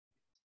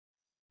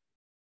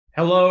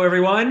Hello,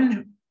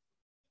 everyone.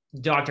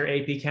 Dr.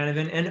 AP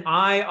Canavan and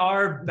I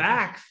are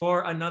back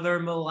for another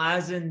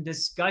Malazan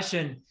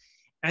discussion.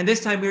 And this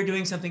time we're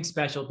doing something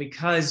special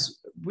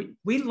because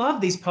we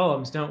love these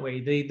poems, don't we?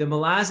 The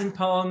Malazan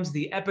poems,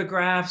 the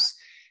epigraphs,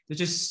 there's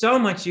just so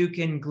much you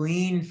can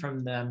glean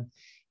from them.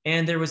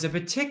 And there was a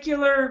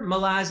particular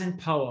Malazan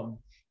poem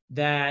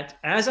that,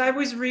 as I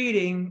was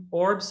reading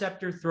Orb,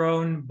 Sceptre,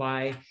 Throne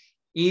by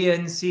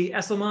Ian C.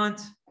 Esslemont,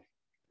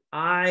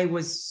 I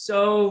was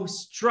so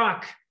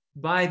struck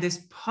by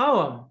this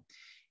poem.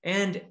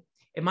 And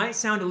it might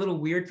sound a little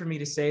weird for me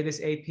to say this,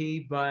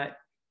 AP, but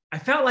I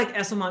felt like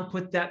Esslemont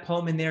put that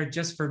poem in there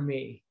just for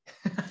me.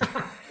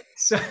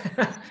 So,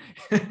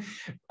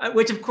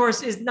 which of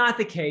course is not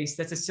the case.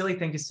 That's a silly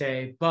thing to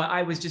say, but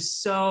I was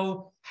just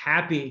so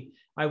happy.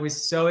 I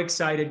was so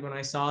excited when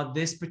I saw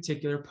this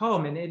particular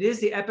poem, and it is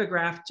the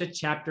epigraph to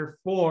chapter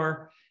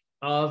 4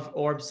 of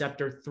Orb,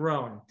 Sceptre,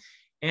 Throne.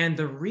 And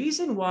the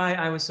reason why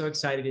I was so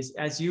excited is,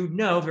 as you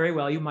know very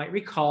well, you might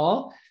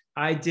recall,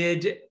 I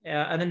did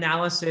an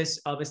analysis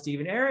of a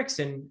Stephen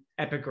Erickson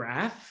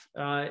epigraph,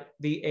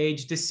 The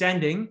Age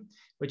Descending,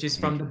 which is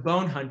from the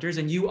Bone Hunters.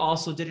 And you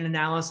also did an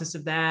analysis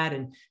of that.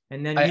 And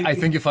then I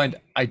think you find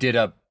I did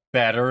a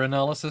better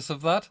analysis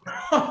of that.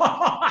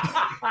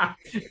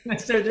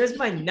 So there's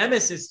my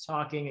nemesis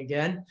talking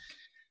again.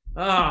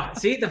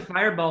 See, the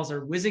fireballs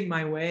are whizzing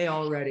my way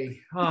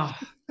already. Oh,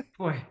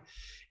 boy.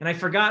 And I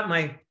forgot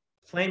my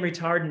flame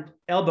retardant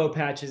elbow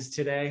patches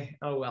today.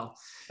 Oh, well.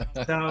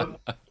 So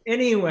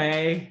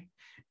anyway,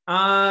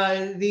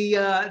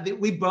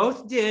 we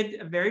both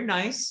did a very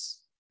nice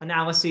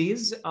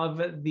analyses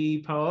of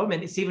the poem,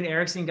 and Stephen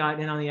Erickson got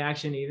in on the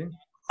action even.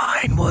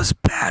 Mine was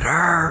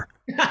better.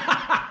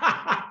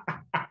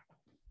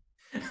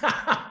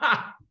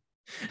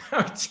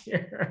 Oh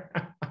dear.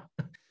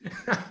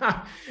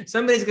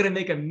 Somebody's going to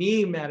make a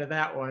meme out of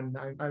that one,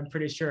 I'm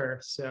pretty sure.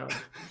 So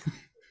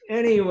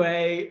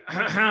anyway,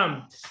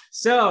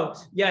 so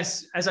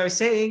yes, as I was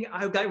saying,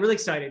 I got really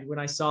excited when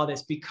I saw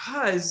this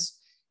because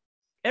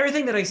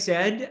everything that I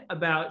said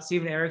about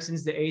Stephen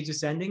Erickson's The Age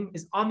Ascending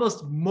is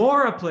almost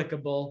more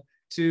applicable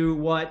to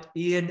what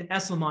Ian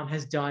Esslemont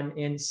has done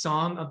in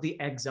Song of the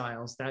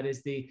Exiles. That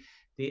is the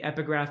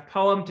epigraph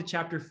poem to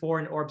chapter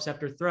 4 in Orb,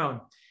 Sceptre, Throne.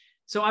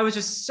 So I was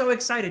just so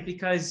excited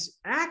because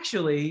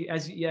actually,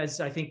 as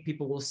I think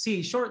people will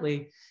see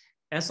shortly,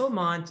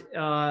 Esslemont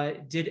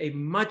did a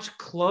much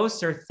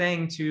closer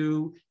thing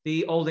to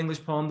the Old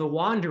English poem, The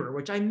Wanderer,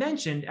 which I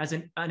mentioned as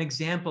an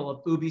example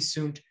of ubi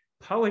sunt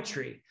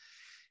poetry.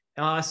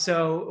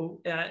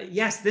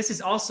 Yes, this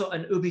is also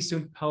an ubi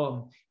sunt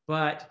poem,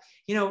 but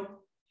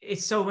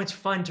it's so much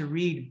fun to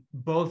read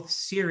both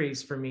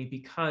series for me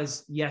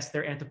because yes,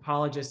 they're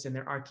anthropologists and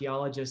they're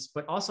archaeologists,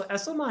 but also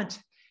Esslemont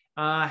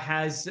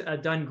has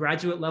done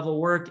graduate level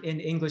work in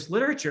English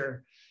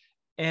literature.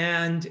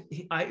 And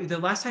the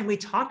last time we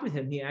talked with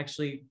him, he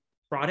actually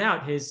brought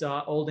out his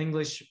Old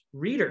English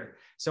reader.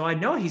 So I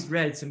know he's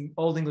read some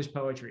Old English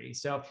poetry.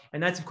 So,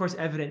 and that's of course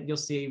evident, you'll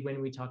see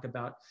when we talk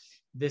about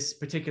this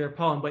particular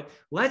poem. But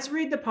let's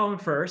read the poem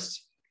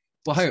first.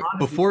 Well,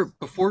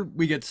 before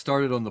we get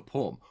started on the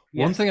poem,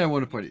 yes. One thing I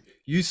want to point out,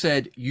 you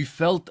said you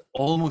felt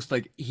almost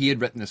like he had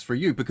written this for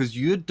you because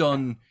you had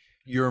done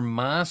your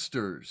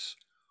master's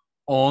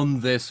on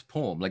this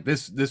poem. Like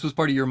this was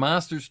part of your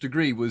master's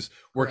degree, was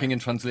working in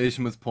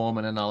translation with poem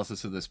and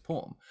analysis of this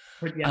poem.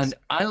 Yes. And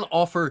I'll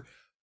offer,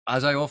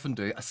 as I often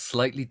do, a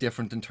slightly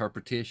different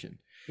interpretation.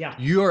 Yeah.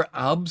 You are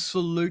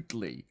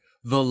absolutely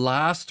the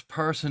last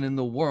person in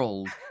the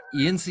world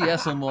Ian C.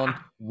 Esslemont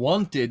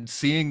wanted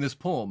seeing this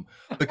poem,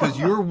 because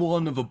you're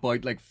one of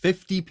about like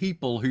 50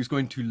 people who's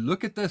going to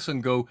look at this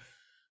and go,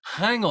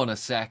 hang on a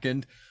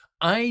second,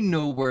 I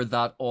know where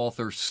that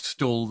author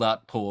stole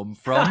that poem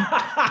from.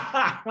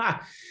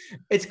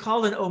 It's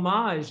called an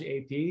homage,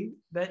 AP.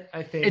 That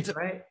I think, it's,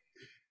 right?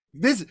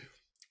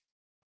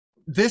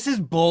 This is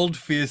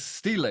bald-faced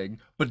stealing,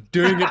 but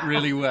doing it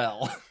really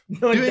well.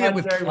 Doing it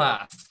with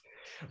class.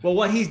 Well,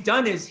 what he's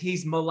done is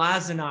he's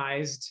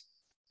Malazanized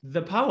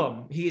the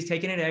poem. He has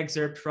taken an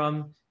excerpt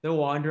from The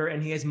Wanderer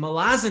and he has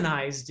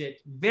Malazanized it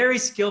very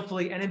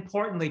skillfully and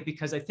importantly,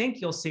 because I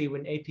think you'll see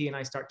when AP and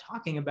I start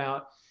talking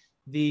about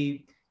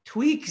the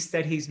tweaks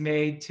that he's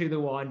made to The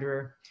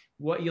Wanderer,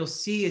 what you'll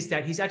see is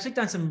that he's actually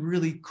done some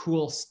really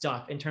cool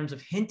stuff in terms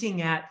of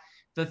hinting at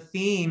the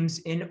themes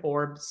in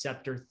Orb,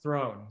 Sceptre,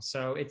 Throne.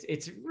 So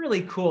it's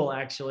really cool,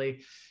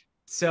 actually.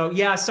 So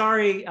yeah,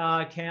 sorry,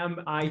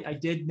 Cam, I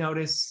did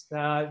notice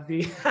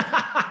the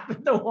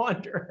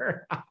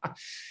Wanderer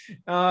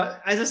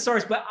as a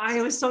source, but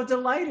I was so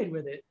delighted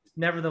with it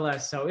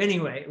nevertheless. So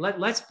anyway,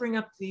 let's bring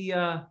up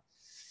the,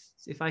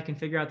 see if I can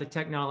figure out the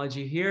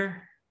technology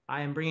here.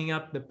 I am bringing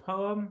up the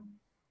poem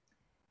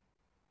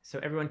so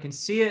everyone can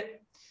see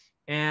it.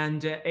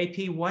 And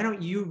AP, why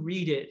don't you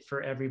read it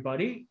for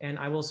everybody? And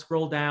I will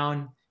scroll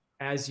down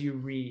as you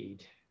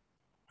read.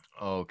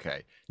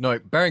 Okay. Now,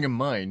 bearing in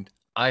mind,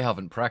 I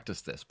haven't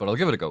practiced this, but I'll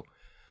give it a go.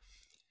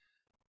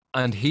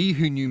 And he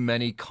who knew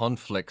many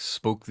conflicts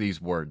spoke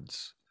these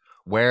words.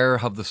 Where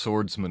have the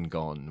swordsmen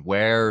gone?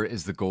 Where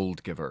is the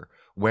gold giver?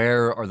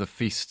 Where are the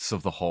feasts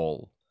of the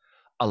hall?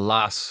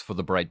 Alas for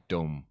the bright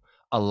dome!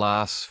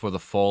 Alas for the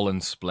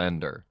fallen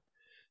splendor!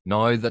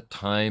 Now that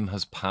time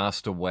has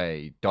passed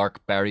away,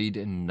 dark buried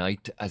in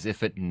night as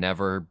if it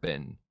never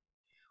been.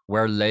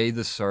 Where lay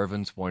the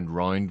servants wound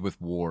round with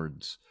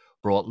wards,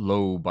 brought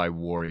low by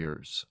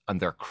warriors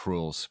and their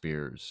cruel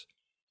spears.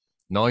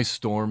 Now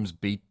storms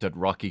beat at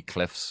rocky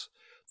cliffs,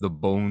 the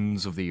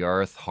bones of the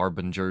earth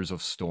harbingers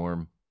of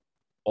storm.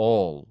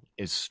 All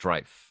is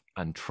strife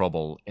and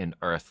trouble in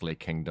earthly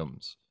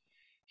kingdoms.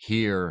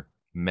 Here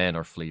men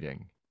are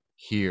fleeting.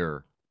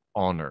 Here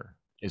honor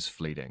is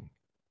fleeting.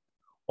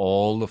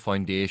 All the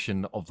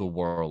foundation of the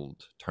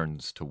world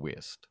turns to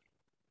waste.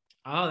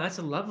 Oh, that's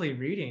a lovely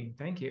reading.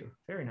 Thank you.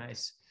 Very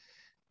nice.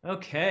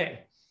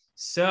 Okay.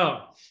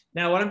 So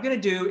now what I'm going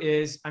to do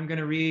is I'm going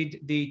to read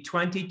the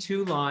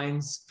 22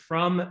 lines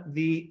from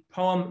the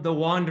poem, The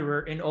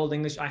Wanderer, in Old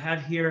English. I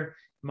have here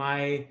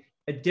my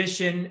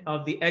edition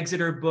of the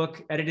Exeter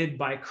book edited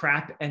by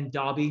Crapp and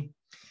Dobby,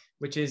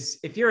 which is,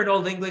 if you're an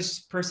Old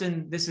English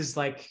person, this is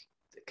like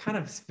kind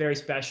of very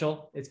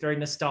special. It's very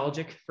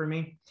nostalgic for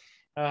me.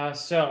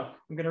 So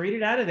I'm going to read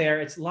it out of there.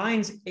 It's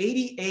lines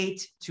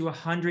 88 to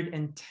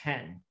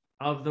 110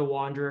 of The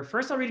Wanderer.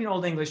 First, I'll read in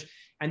Old English.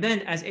 And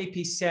then, as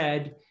AP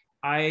said,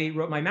 I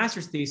wrote my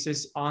master's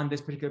thesis on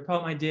this particular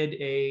poem. I did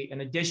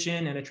an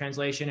edition and a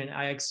translation, and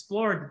I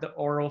explored the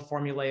oral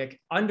formulaic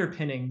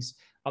underpinnings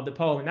of the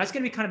poem. And that's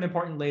going to be kind of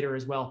important later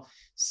as well.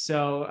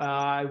 So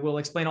I will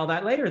explain all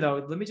that later,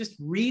 though. Let me just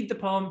read the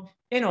poem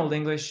in Old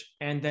English,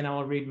 and then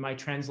I'll read my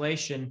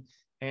translation.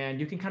 And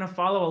you can kind of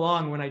follow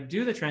along when I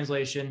do the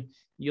translation.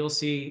 You'll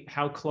see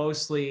how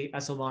closely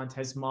Esslemont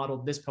has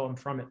modeled this poem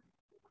from it.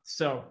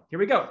 So here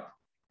we go.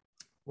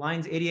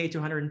 Lines 88 to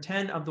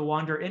 110 of The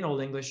Wanderer in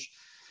Old English.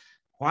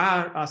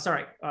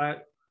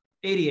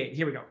 88,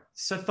 here we go.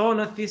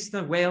 Sathona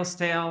fisna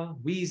whalestale,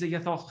 wiese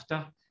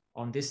yathochta,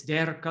 on this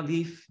derka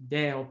leaf,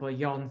 deopa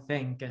yon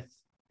thinketh.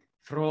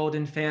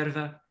 Froden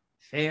verve,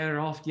 fair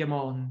oft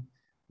jamon,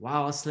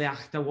 while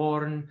sleachta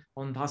worn,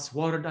 on das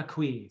word a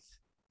queeth.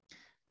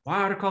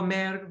 Waar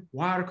mer,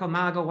 waar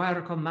maga,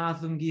 waar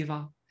mathum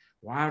giva,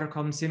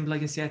 waar simple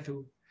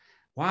gesetu,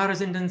 waar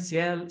sind den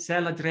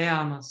cella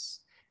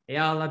dreamas, e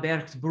alla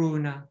bergt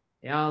bruna,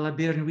 e alla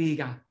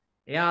birnwiga,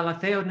 e alla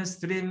theodnes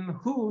trim,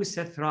 hu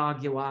se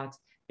thrag jewat,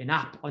 in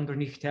ap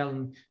underneath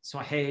telm, so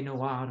he no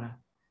wara.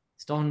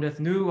 Stondeth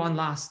nu on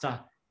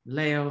lasta,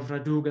 leo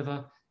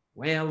vradugava,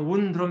 wel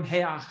wundrum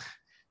heach,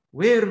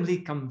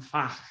 wormlicum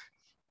fach,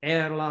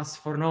 erlas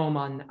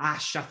fornoman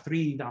asha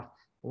thrida,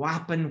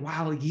 wapen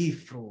wal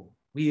jifro,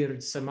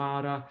 weird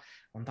Samara,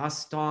 und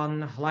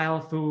aston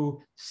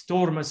hlaelthu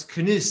stormus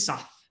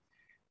knusath,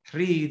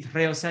 Trid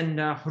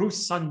reosenda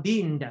hrussan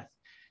bindeth,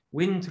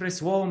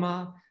 wintris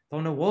woma,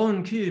 thon a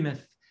won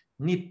cumeth,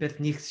 nippeth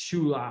nichts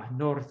shula,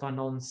 northan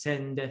on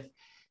sendeth,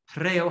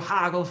 reo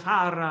hagel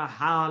fara,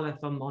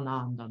 haleth on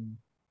monandan.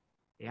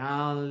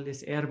 Eal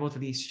is erbot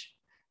rish,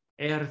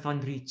 erthan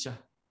richa,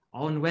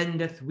 on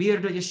wendeth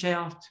weirde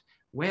geschaft,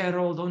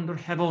 werold under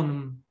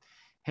heavenum,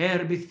 her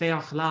bith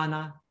feach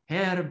lana,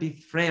 her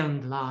bith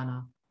freund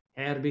lana,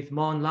 her bith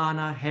mon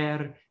lana,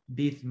 her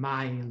bith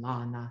mai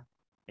lana.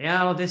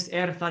 El this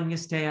earthan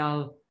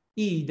gestel,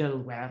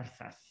 idel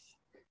wertheth.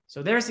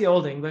 So there's the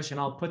Old English, and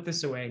I'll put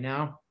this away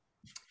now.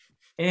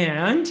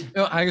 And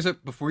hang on a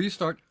sec, before you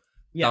start.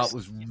 Yes. That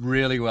was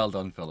really well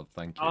done, Philip.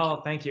 Thank you.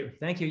 Oh, thank you.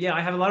 Thank you. Yeah,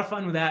 I have a lot of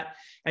fun with that.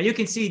 And you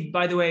can see,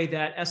 by the way,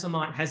 that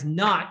Esslemont has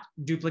not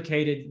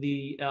duplicated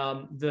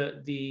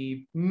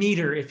the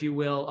meter, if you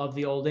will, of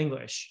the Old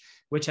English,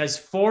 which has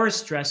 4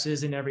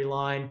 stresses in every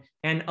line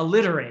and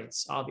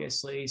alliterates,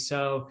 obviously.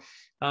 So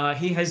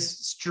he has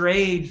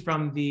strayed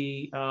from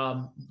the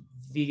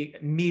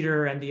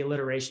meter and the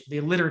alliteration, the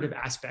alliterative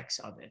aspects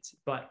of it.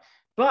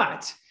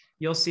 But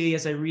you'll see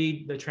as I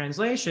read the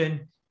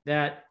translation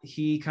that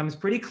he comes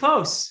pretty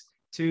close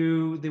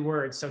to the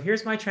words. So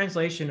here's my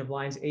translation of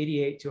lines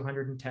 88 to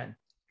 110.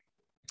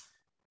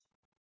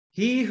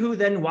 He who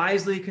then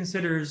wisely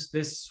considers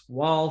this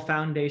wall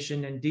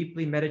foundation and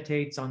deeply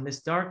meditates on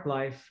this dark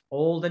life,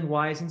 old and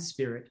wise in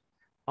spirit,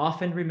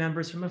 often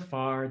remembers from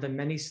afar the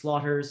many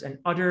slaughters and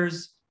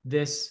utters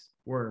this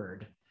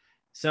word.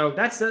 So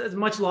that's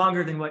much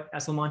longer than what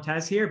Esslemont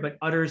has here, but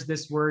utters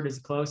this word is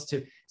close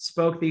to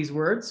spoke these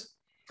words.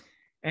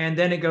 And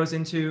then it goes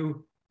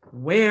into,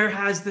 where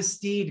has the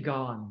steed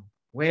gone?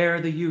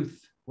 Where the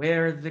youth?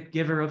 Where the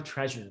giver of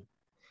treasure?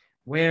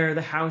 Where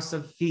the house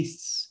of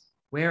feasts?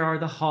 Where are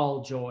the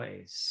hall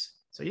joys?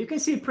 So you can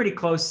see pretty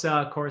close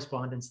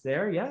correspondence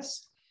there,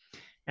 yes?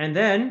 And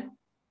then,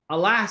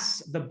 alas,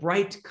 the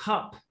bright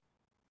cup.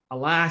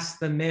 Alas,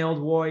 the mailed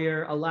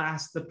warrior.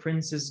 Alas, the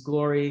prince's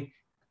glory.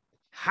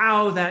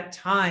 How that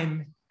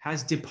time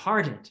has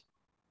departed,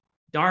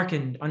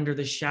 darkened under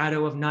the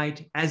shadow of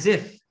night, as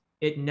if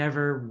it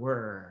never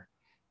were.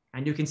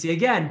 And you can see,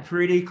 again,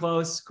 pretty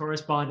close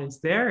correspondence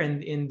there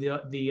in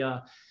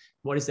the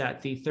what is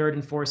that, the 3rd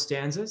and 4th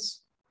stanzas.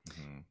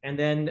 Mhm. And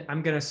then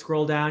I'm going to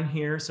scroll down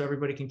here so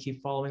everybody can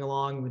keep following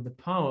along with the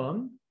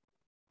poem.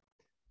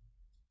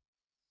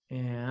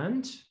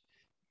 And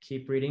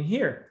keep reading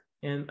here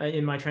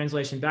in my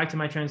translation. Back to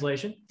my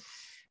translation.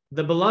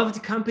 The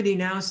beloved company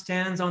now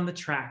stands on the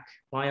track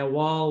by a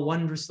wall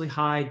wondrously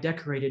high,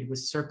 decorated with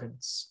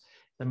serpents.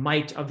 The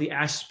might of the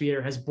ash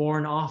spear has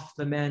borne off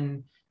the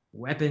men,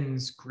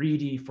 weapons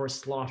greedy for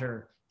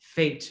slaughter,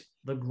 fate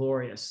the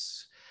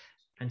glorious.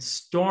 And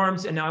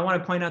storms, and now I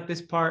want to point out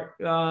this part.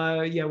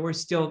 Yeah, we're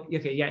still,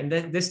 okay, yeah, and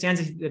this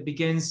stanza that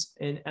begins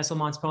in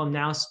Esslemont's poem,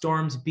 now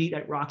storms beat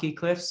at rocky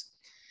cliffs.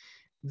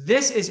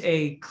 This is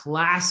a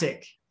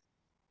classic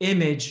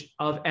image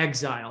of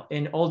exile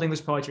in Old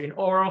English poetry, in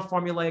oral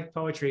formulaic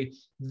poetry.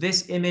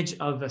 This image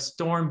of a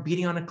storm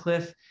beating on a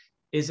cliff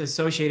is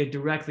associated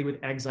directly with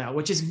exile,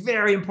 which is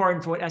very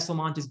important for what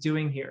Esslemont is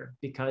doing here,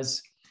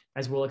 because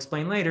as we'll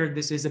explain later,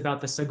 this is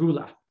about the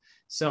Sagula.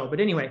 So, but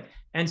anyway,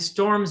 and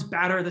storms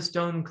batter the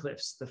stone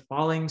cliffs. The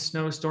falling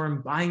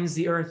snowstorm binds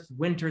the earth,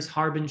 winter's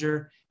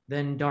harbinger,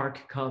 then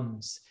dark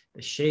comes.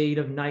 The shade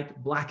of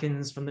night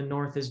blackens, from the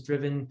north is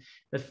driven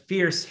the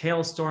fierce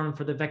hailstorm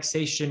for the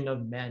vexation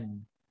of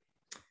men.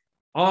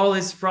 All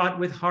is fraught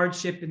with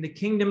hardship in the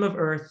kingdom of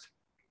earth.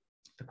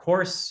 The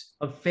course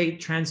of fate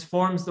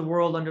transforms the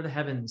world under the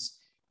heavens.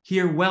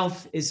 Here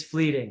wealth is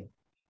fleeting.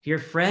 Here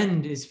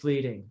friend is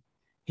fleeting.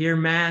 Here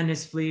man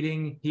is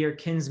fleeting. Here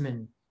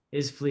kinsman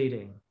is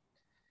fleeting.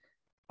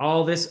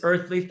 All this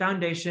earthly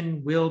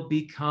foundation will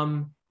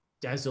become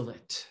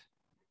desolate.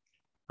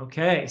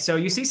 Okay, so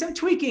you see some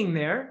tweaking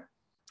there,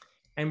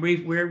 and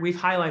we've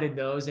highlighted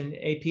those, and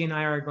AP and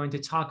I are going to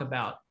talk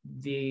about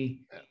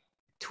the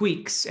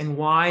tweaks and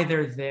why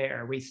they're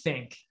there, we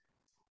think.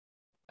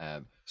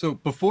 So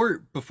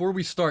before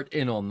we start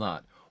in on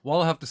that, what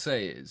I have to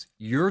say is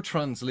your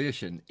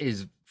translation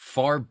is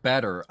far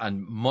better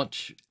and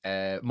much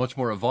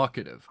more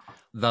evocative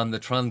than the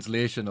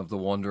translation of The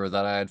Wanderer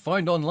that I had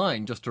found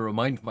online, just to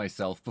remind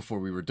myself before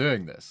we were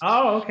doing this.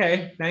 Oh,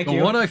 okay. Thank you.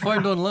 The one I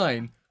found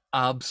online,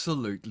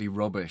 absolutely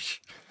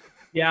rubbish.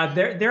 Yeah,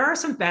 there are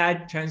some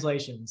bad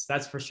translations,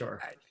 that's for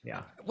sure.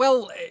 Yeah.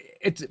 Well,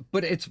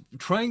 it's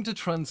trying to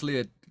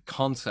translate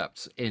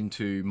concepts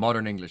into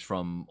modern English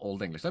from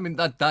Old English. I mean,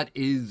 that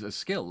is a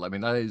skill. I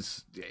mean,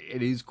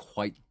 it is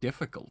quite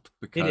difficult,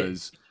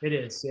 because it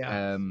is,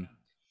 yeah.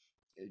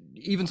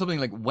 Even something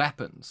like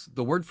weapons,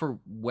 the word for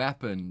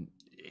weapon,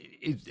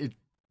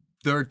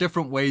 there are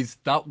different ways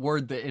that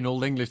word that in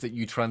Old English that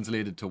you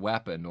translated to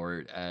weapon,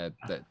 or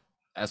that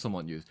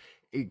Esslemont used,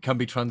 it can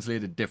be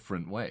translated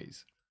different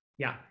ways.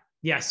 Yeah.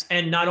 Yes,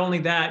 and not only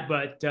that,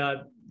 but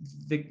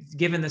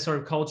given the sort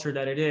of culture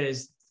that it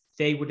is,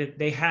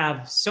 they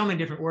have so many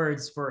different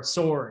words for a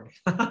sword,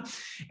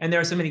 and there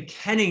are so many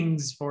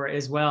kennings for it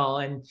as well,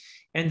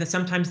 and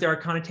sometimes there are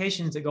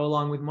connotations that go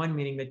along with one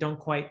meaning that don't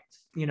quite,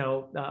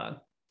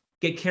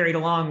 get carried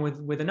along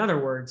with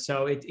another word.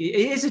 So it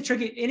is a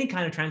tricky. Any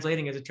kind of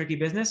translating is a tricky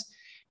business,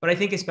 but I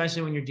think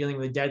especially when you're dealing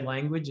with a dead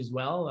language as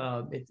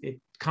well, it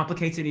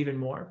complicates it even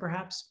more,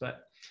 perhaps.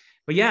 But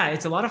yeah,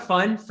 it's a lot of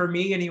fun for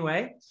me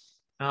anyway.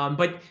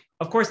 But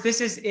of course,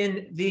 this is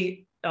in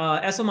the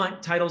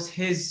Esslemont titles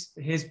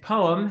his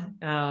poem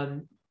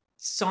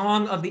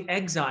Song of the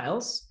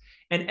Exiles,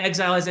 and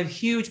exile is a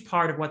huge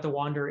part of what The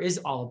Wanderer is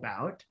all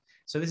about.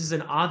 So this is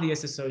an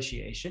obvious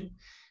association,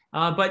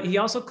 but he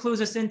also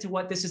clues us into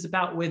what this is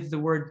about with the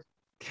word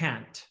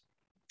Cant.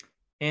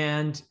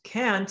 And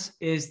Cant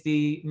is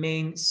the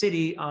main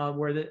city on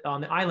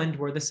the island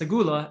where the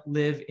Sagula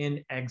live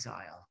in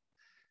exile.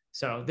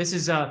 So this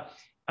is a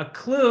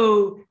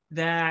clue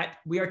that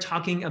we are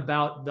talking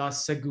about the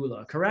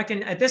Sagula, correct?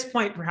 And at this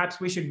point, perhaps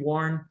we should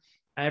warn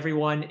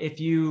everyone, if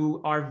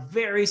you are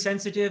very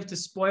sensitive to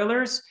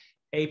spoilers,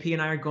 AP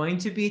and I are going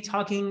to be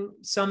talking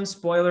some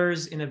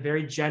spoilers in a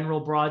very general,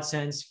 broad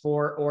sense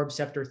for Orb,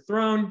 Sceptre,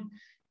 Throne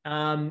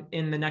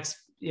in the next,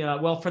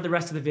 for the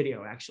rest of the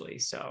video, actually.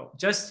 So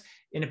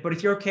but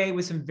if you're okay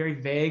with some very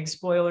vague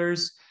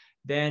spoilers,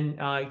 then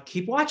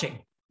keep watching.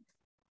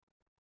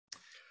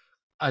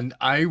 And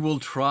I will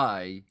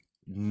try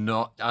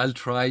I'll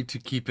try to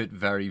keep it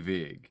very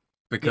vague,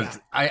 because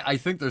I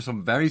think there's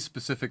some very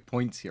specific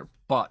points here,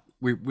 but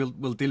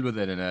we'll deal with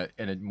it in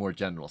a more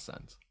general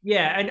sense.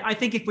 Yeah, and I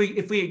think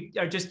if we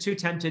are just too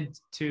tempted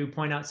to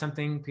point out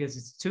something because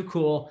it's too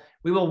cool,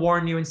 we will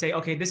warn you and say,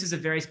 okay, this is a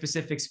very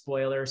specific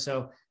spoiler,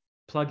 so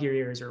plug your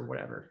ears or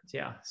whatever.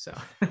 Yeah, so.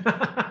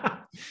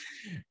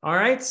 All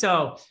right,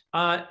 so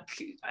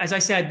as I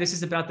said, this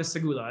is about the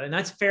Sagula, and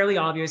that's fairly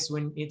obvious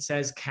when it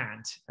says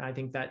Cant. I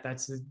think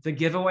that's the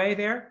giveaway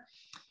there.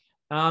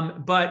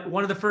 But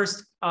one of the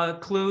first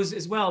clues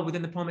as well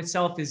within the poem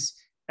itself is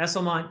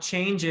Esslemont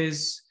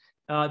changes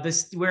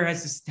where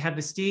have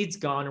the steeds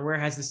gone, or where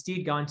has the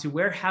steed gone, to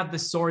where have the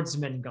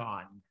swordsmen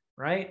gone,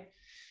 right?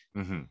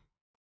 Mm-hmm.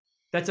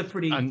 That's a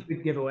pretty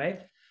good giveaway.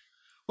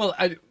 Well,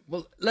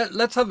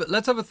 let's have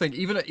a think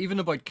even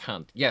about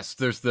Cant. Yes,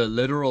 there's the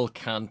literal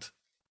Cant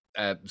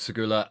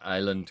Sagula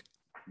Island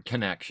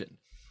connection.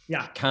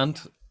 Yeah,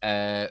 Cant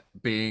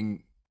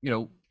being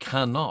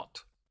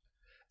cannot.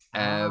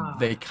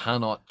 they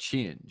cannot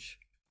change.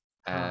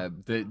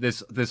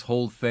 This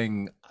whole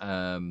thing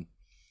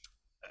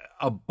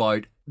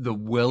about the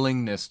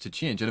willingness to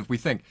change. And if we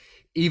think,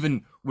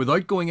 even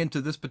without going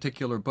into this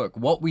particular book,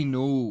 what we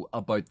know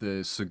about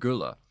the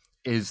Segula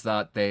is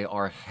that they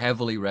are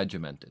heavily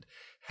regimented,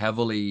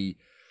 heavily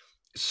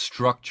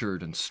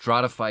structured and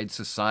stratified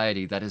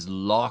society that is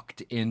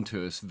locked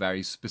into a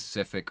very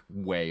specific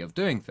way of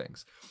doing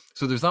things.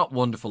 So there's that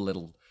wonderful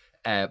little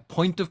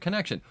point of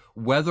connection.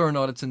 Whether or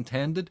not it's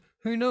intended,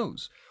 who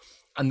knows?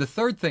 And the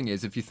third thing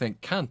is, if you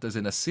think cant as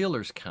in a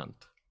sailor's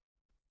cant,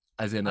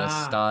 as in a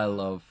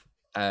style of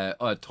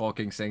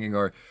talking, singing,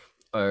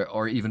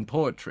 or even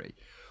poetry.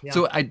 Yeah.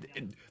 So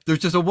there's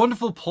just a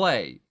wonderful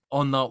play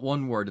on that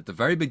one word at the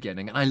very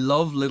beginning. And I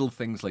love little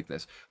things like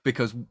this,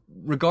 because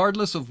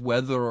regardless of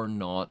whether or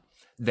not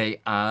they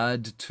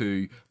add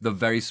to the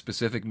very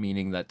specific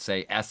meaning that,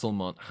 say,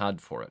 Esslemont had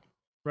for it,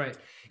 right,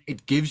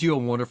 it gives you a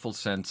wonderful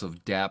sense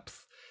of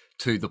depth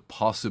to the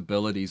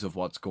possibilities of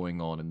what's going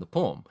on in the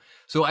poem.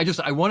 So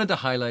I wanted to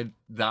highlight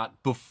that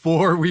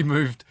before we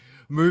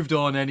moved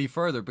on any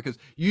further, because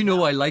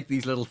I like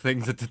these little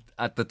things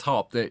at the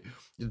top that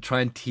try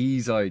and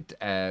tease out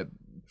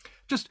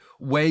just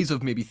ways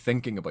of maybe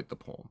thinking about the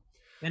poem.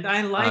 And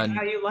I like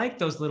how you like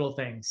those little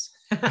things.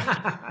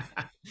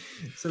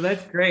 So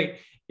that's great.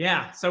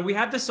 Yeah. So we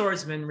have the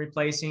swordsman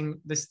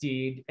replacing the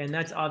steed, and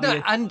that's obvious.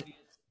 No, and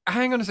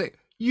hang on a sec.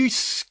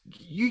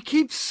 You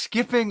keep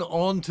skipping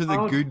on to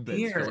the good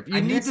bits, Philip. You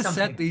need to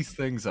set these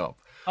things up.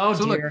 Oh,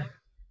 so dear.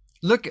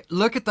 Look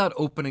at that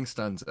opening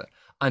stanza.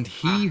 And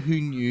he who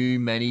knew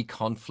many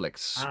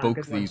conflicts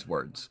spoke these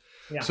words.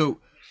 Yeah. So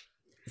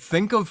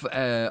think of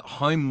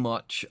how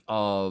much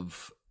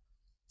of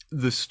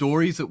the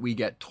stories that we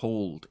get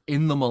told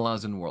in the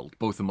Malazan world,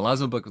 both the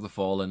Malazan Book of the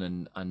Fallen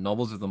and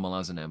novels of the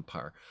Malazan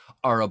Empire,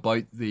 are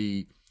about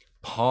the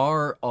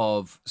power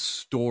of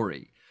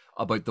story,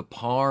 about the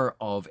power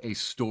of a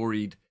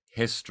storied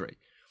history,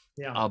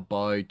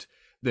 about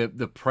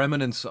the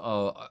preeminence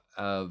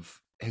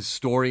of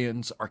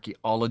historians,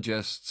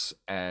 archaeologists,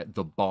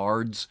 the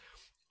bards.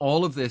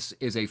 All of this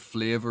is a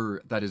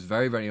flavor that is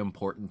very, very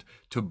important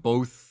to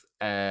both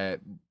the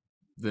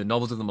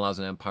novels of the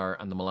Malazan Empire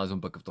and the Malazan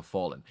Book of the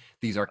Fallen.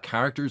 These are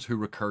characters who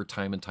recur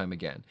time and time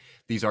again.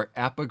 These are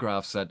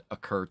epigraphs that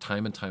occur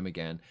time and time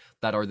again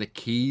that are the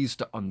keys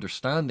to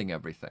understanding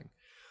everything.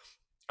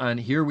 And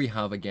here we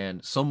have,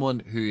 again, someone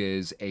who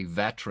is a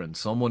veteran,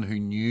 someone who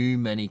knew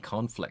many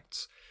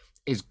conflicts,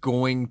 is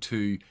going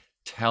to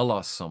tell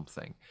us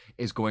something,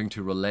 is going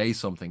to relay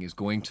something, is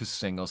going to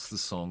sing us the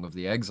song of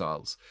the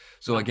Exiles.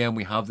 So again,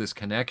 we have this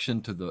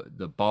connection to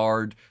the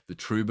bard, the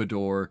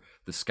troubadour,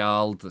 the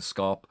skald, the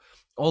scop,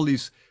 all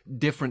these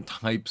different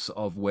types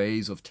of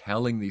ways of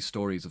telling these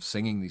stories, of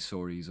singing these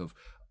stories,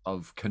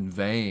 of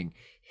conveying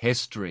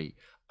history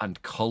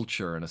and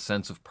culture and a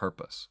sense of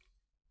purpose.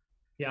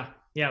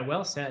 Yeah,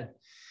 well said.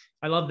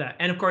 I love that.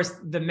 And of course,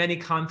 the many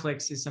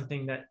conflicts is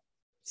something that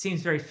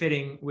seems very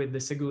fitting with the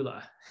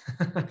Segula.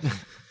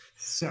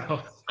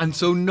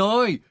 So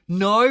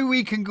now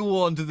we can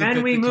go on to the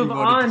and we move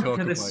on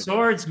to the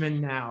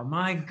swordsman now.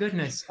 My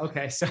goodness.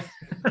 Okay, so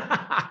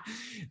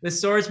the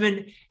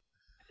swordsman,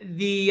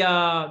 the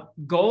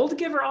gold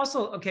giver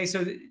also. Okay,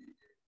 so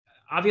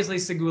obviously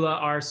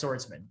Segula are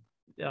swordsmen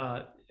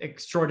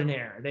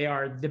extraordinaire. They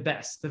are the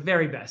best, the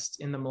very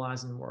best in the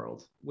Malazan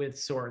world with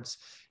swords.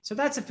 So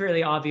that's a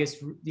fairly obvious,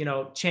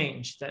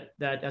 change that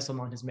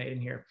Esslemont has made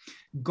in here.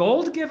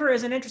 Gold giver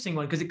is an interesting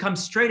one because it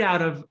comes straight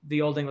out of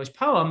the Old English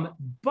poem,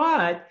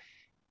 but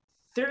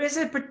there is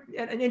an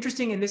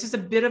interesting, and this is a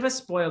bit of a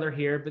spoiler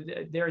here, but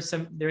there's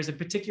a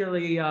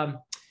particularly an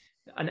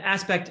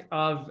aspect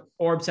of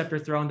Orb, Sceptre,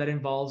 Throne that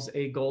involves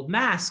a gold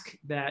mask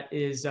that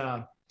is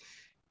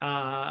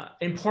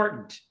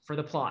important for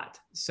the plot.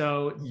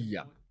 So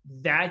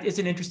that is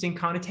an interesting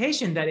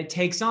connotation that it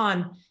takes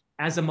on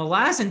as a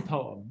Malazan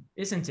poem,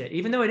 isn't it?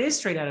 Even though it is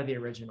straight out of the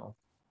original.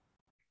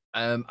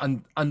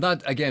 And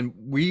that, again,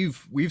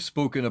 we've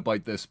spoken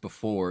about this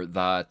before,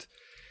 that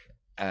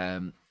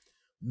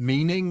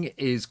meaning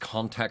is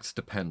context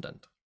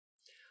dependent.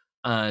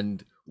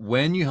 And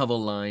when you have a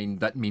line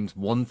that means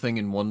one thing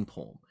in one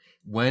poem,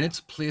 when it's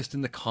placed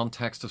in the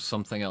context of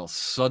something else,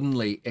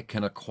 suddenly it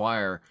can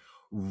acquire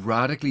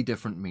radically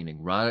different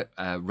meaning,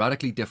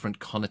 radically different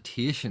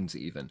connotations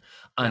even,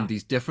 and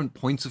these different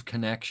points of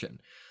connection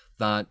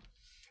that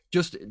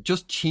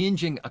just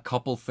changing a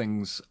couple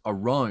things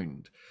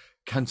around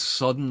can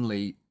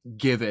suddenly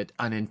give it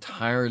an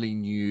entirely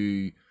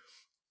new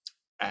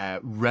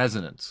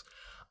resonance.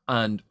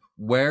 And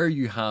where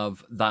you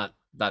have that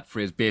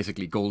phrase,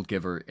 basically gold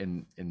giver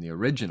in the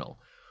original,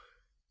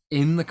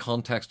 in the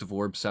context of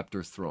Orb,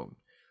 Sceptre, Throne,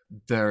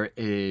 there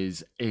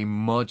is a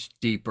much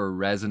deeper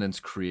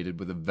resonance created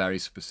with a very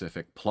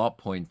specific plot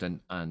point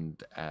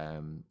and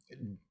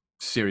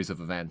series of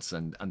events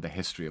and the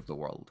history of the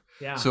world.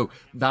 Yeah. So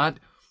that,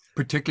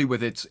 particularly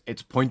with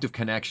its point of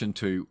connection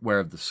to where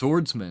have the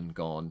swordsmen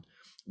gone,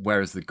 where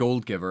is the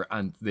gold giver,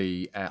 and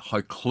the how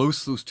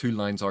close those two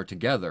lines are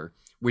together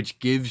which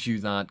gives you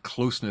that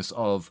closeness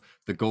of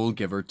the gold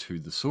giver to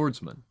the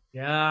swordsman.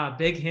 Yeah,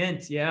 big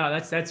hint. Yeah,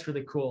 that's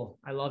really cool.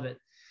 I love it.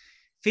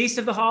 Feast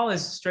of the Hall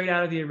is straight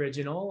out of the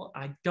original.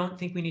 I don't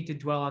think we need to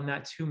dwell on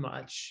that too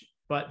much,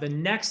 but the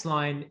next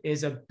line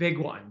is a big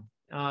one.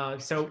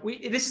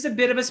 This is a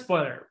bit of a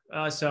spoiler.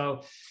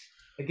 So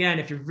again,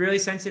 if you're really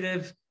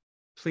sensitive,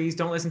 please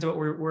don't listen to what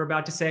we're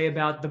about to say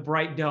about the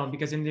bright dome,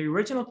 because in the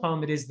original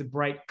poem, it is the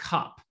bright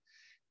cup.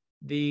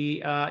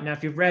 Now,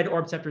 if you've read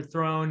Orb, Sceptre,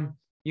 Throne,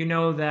 you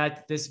know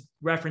that this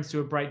reference to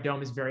a bright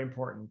dome is very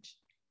important.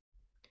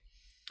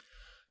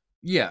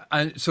 Yeah,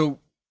 and so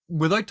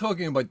without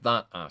talking about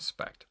that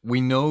aspect,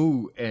 we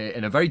know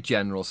in a very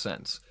general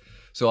sense.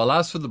 So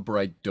alas for the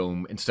bright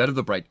dome instead of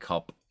the bright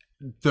cup.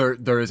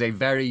 There is a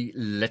very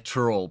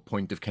literal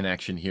point of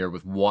connection here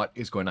with what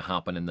is going to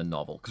happen in the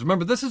novel. Because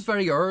remember, this is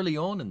very early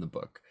on in the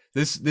book.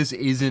 This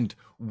isn't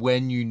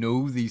when you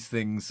know these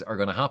things are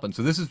going to happen.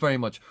 So this is very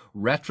much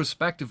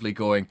retrospectively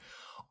going,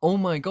 oh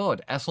my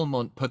God,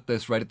 Esslemont put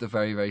this right at the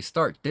very, very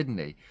start, didn't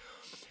he?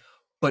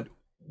 But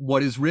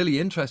what is really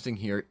interesting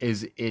here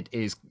is it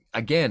is,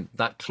 again,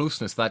 that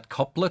closeness, that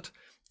couplet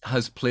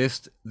has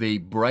placed the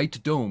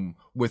bright dome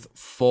with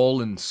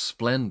fallen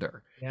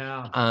splendor.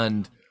 Yeah.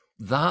 And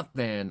that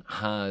then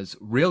has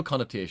real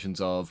connotations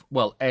of,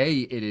 well,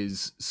 it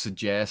is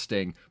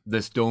suggesting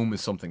this dome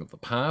is something of the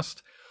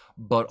past,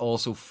 but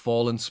also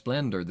fallen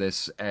splendor.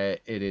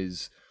 It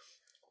is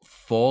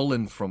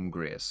fallen from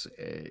grace.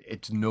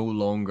 It's no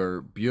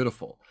longer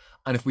beautiful.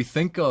 And if we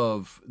think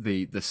of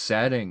the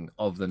setting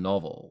of the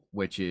novel,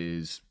 which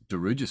is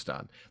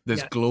Darujhistan,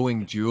 this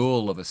glowing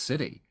jewel of a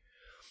city,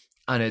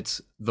 and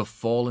it's the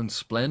fallen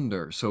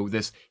splendor. So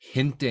this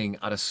hinting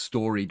at a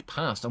storied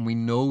past. And we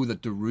know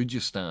that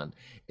Darujhistan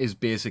is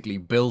basically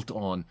built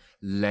on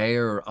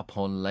layer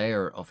upon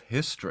layer of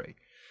history.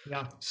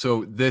 Yeah.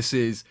 So this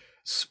is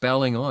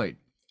spelling out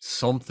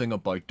something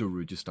about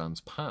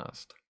Darujhistan's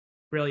past.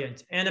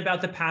 Brilliant. And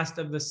about the past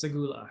of the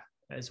Segula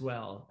as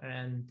well.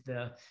 And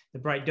the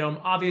bright dome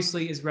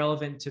obviously is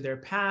relevant to their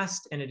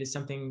past, and it is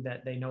something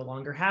that they no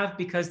longer have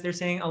because they're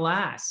saying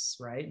alas,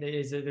 right?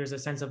 There's a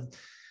sense of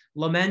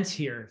lament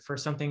here for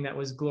something that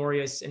was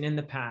glorious and in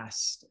the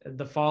past,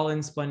 the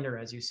fallen splendor,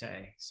 as you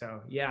say.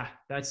 So yeah,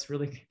 that's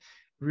really,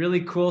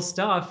 really cool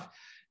stuff.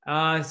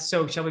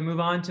 So shall we move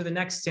on to the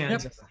next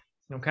stanza?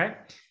 Yep. Okay.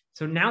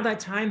 So now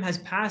that time has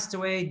passed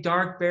away,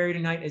 dark buried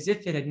in night, as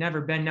if it had never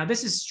been. Now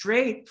this is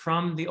straight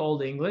from the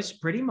Old English,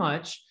 pretty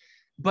much.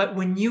 But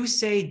when you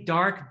say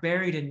dark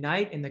buried in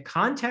night in the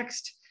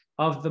context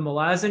of the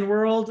Malazan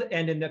world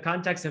and in the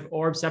context of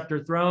Orb,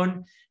 Sceptre,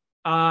 Throne,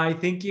 I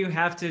think you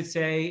have to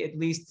say at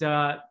least,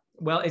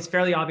 well, it's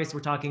fairly obvious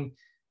we're talking,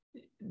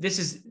 this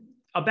is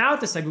about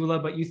the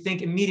Segula, but you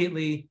think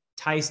immediately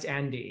Taist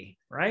Andi,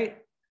 right?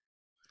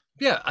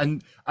 Yeah,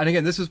 and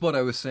again, this is what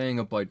I was saying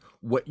about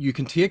what you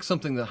can take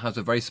something that has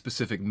a very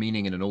specific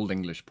meaning in an Old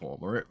English poem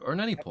or in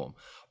any poem,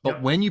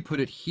 but when you put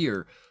it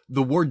here,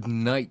 the word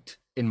night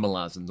in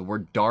Malazan, the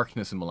word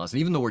darkness in Malazan,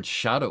 even the word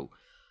shadow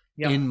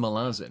in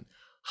Malazan,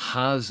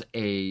 has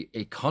a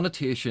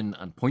connotation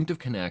and point of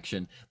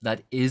connection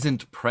that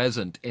isn't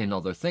present in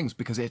other things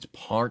because it's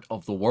part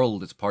of the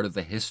world, it's part of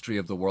the history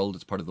of the world,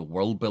 it's part of the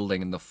world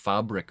building and the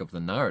fabric of the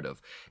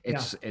narrative.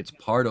 It's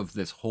part of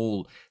this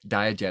whole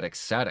diegetic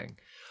setting.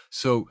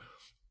 So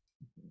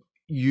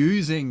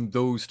using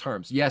those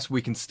terms, yes,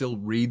 we can still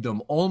read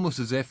them almost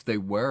as if they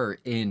were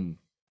in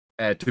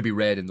to be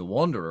read in The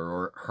Wanderer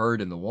or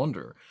heard in The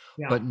Wanderer.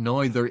 But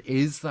now there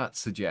is that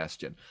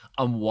suggestion.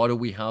 And what do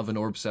we have in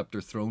Orb,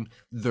 Sceptre, Throne?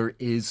 There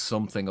is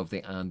something of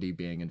the Andi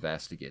being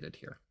investigated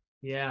here.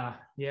 Yeah,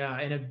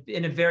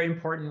 in a very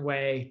important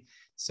way.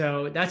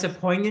 So that's a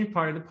poignant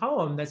part of the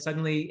poem that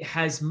suddenly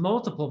has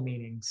multiple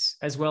meanings,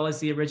 as well as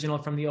the original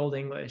from the Old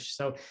English.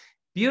 So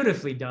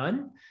beautifully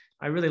done.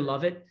 I really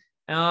love it.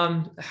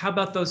 How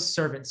about those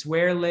servants?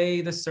 Where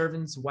lay the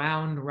servants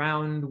wound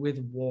round with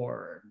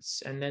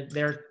wards? And then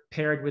they're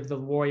paired with the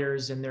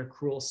warriors and their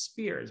cruel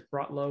spears,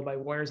 brought low by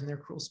warriors and their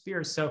cruel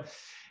spears. So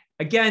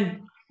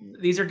again,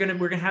 we're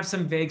gonna have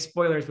some vague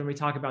spoilers when we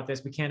talk about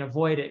this. We can't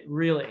avoid it,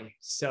 really.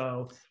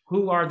 So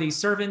who are these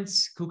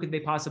servants? Who could they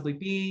possibly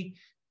be?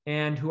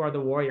 And who are the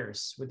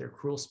warriors with their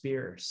cruel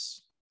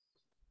spears?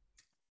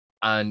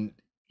 And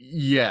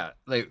yeah,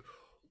 like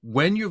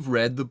when you've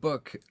read the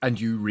book and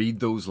you read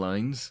those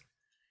lines,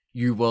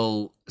 you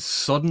will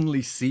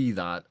suddenly see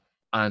that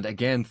and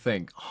again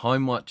think, how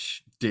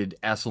much did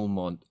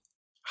Esslemont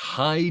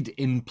hide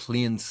in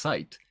plain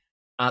sight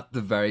at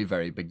the very,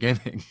 very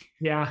beginning?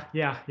 Yeah,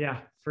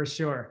 for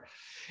sure.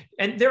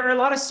 And there are a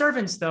lot of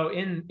servants, though,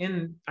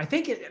 in I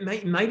think it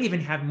might even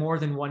have more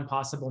than one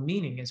possible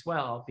meaning as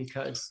well,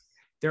 because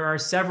there are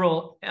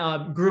several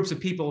groups of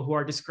people who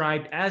are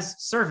described as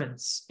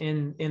servants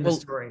in the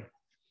story.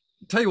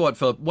 Tell you what,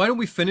 Philip, why don't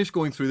we finish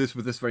going through this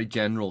with this very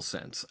general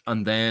sense,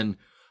 and then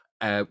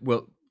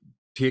we'll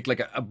take like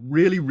a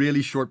really,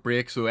 really short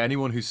break, so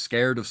anyone who's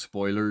scared of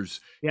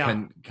spoilers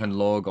can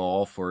log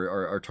off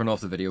or turn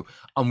off the video,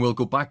 and we'll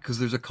go back because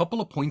there's a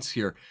couple of points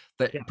here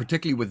that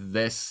particularly with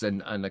this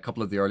and a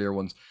couple of the earlier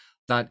ones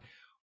that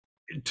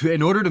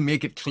in order to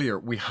make it clear,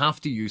 we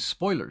have to use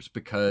spoilers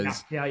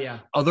because yeah.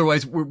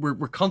 otherwise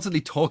we're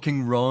constantly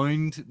talking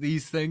round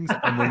these things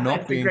and we're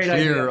not being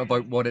clear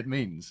about what it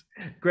means.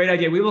 Great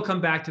idea. We will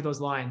come back to those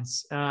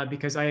lines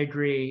because I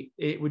agree.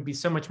 It would be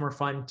so much more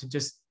fun to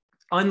just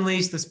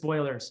unleash the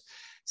spoilers.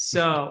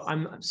 So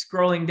I'm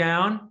scrolling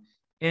down,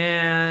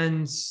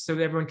 and so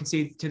that everyone can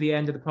see to the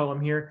end of the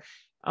poem here.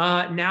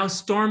 Now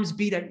storms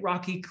beat at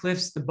rocky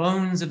cliffs, the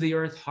bones of the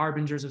earth,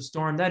 harbingers of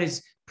storm. That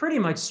is pretty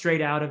much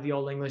straight out of the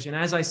Old English. And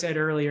as I said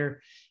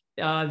earlier,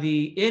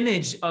 the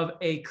image of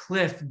a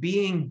cliff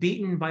being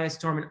beaten by a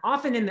storm, and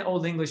often in the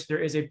Old English, there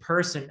is a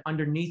person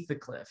underneath the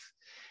cliff.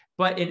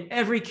 But in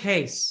every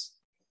case,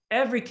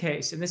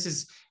 and this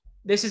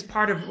is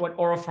part of what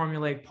oral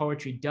formulaic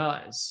poetry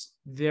does,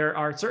 there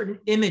are certain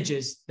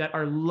images that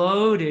are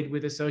loaded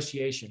with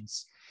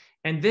associations.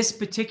 And this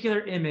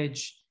particular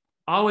image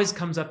always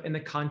comes up in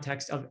the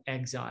context of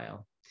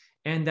exile.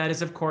 And that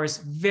is, of course,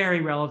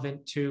 very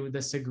relevant to the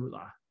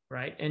Segula,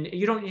 right? And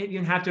you don't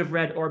even have to have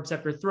read Orb,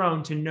 Sceptre,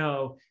 Throne to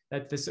know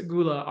that the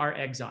Segula are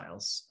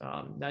exiles.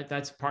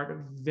 That's part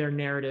of their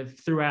narrative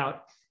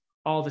throughout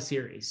all the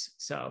series.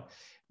 So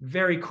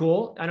very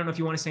cool. I don't know if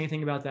you want to say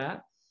anything about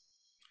that.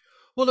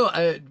 Well,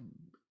 no,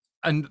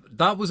 and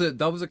that was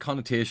a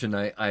connotation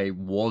I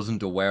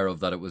wasn't aware of,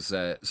 that it was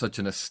such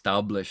an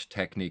established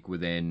technique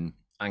within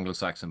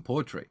Anglo-Saxon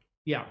poetry.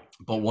 Yeah.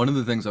 But one of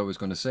the things I was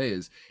going to say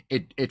is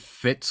it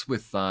fits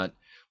with that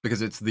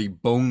because it's the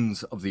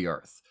bones of the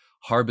earth,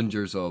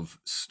 harbingers of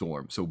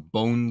storm. So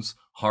bones,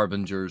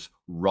 harbingers,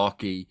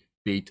 rocky,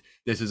 beat.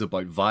 This is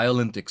about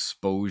violent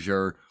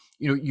exposure.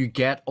 You know, you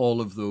get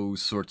all of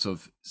those sorts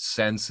of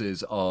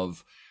senses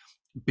of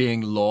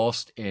being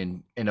lost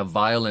in a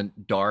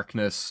violent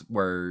darkness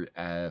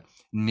where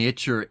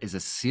nature is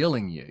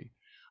assailing you,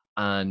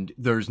 and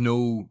there's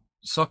no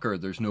succor,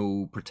 there's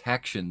no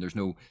protection, there's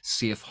no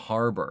safe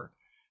harbor.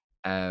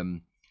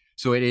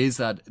 So it is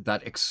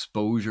that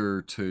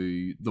exposure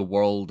to the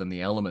world and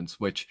the elements,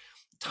 which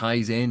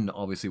ties in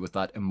obviously with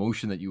that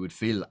emotion that you would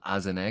feel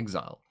as an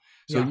exile.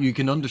 So you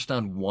can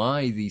understand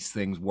why these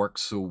things work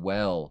so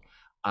well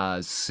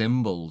as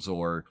symbols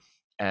or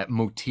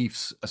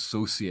motifs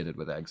associated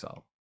with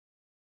exile.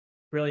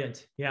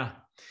 Brilliant. Yeah.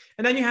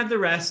 And then you have the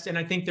rest. And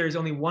I think there's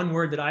only one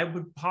word that I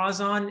would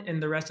pause on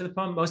in the rest of the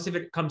poem. Most of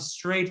it comes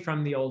straight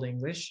from the Old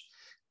English.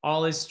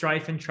 All is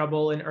strife and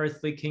trouble in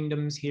earthly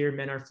kingdoms here.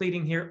 Men are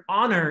fleeting here.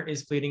 Honor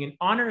is fleeting. And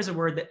honor is a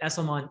word that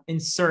Esslemont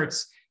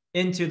inserts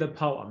into the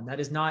poem. That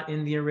is not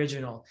in the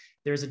original.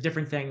 There's a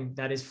different thing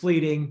that is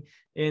fleeting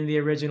in the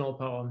original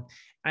poem.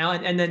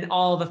 And then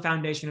all the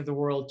foundation of the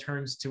world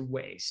turns to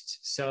waste.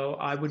 So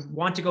I would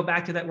want to go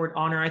back to that word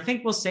honor. I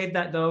think we'll save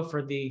that though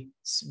for the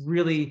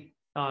really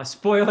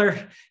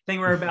spoiler thing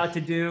we're about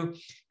to do,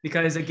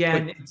 because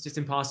again, it's just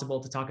impossible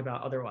to talk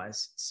about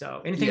otherwise.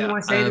 So anything you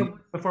want to say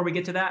before we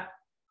get to that?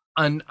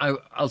 And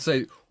I'll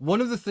say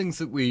one of the things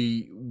that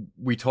we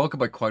talk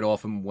about quite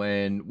often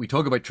when we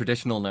talk about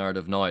traditional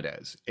narrative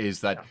nowadays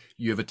is that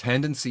you have a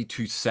tendency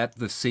to set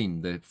the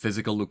scene, the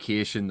physical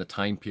location, the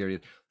time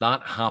period.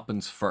 That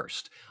happens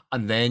first.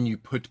 And then you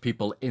put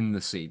people in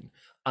the scene.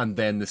 And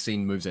then the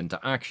scene moves into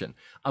action.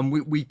 And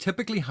we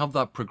typically have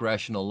that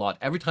progression a lot.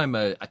 Every time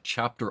a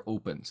chapter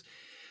opens,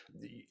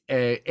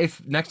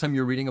 if next time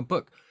you're reading a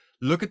book,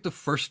 look at the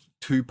first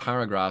 2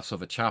 paragraphs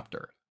of a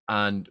chapter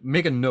and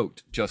make a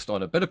note just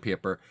on a bit of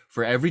paper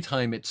for every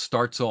time it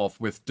starts off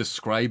with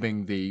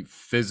describing the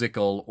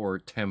physical or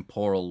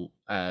temporal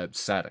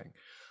setting,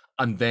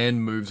 and then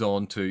moves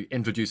on to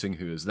introducing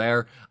who is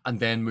there, and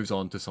then moves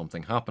on to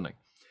something happening.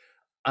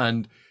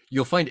 And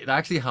you'll find it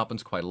actually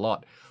happens quite a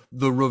lot.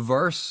 The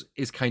reverse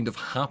is kind of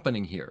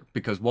happening here,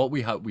 because what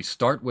we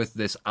start with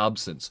this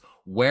absence.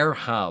 Where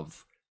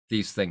have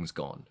these things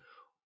gone?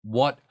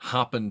 What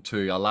happened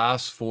to,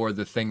 alas, for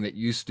the thing that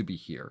used to be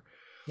here?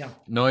 Yeah.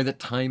 Now that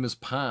time has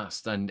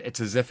passed and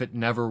it's as if it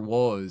never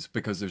was,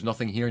 because there's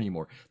nothing here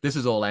anymore. This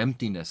is all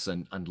emptiness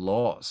and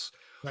loss.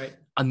 Right.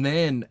 And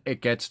then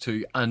it gets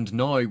to, and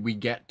now we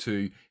get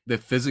to the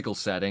physical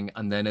setting,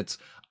 and then it's,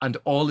 and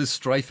all is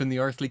strife in the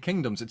earthly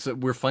kingdoms. It's that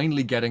we're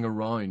finally getting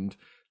around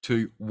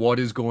to what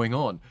is going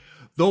on.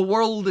 The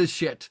world is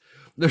shit.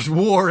 There's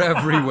war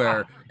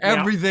everywhere.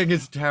 Everything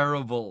is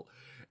terrible.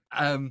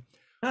 And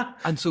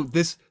so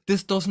this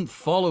doesn't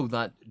follow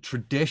that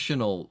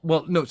traditional,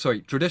 well, no,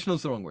 sorry, traditional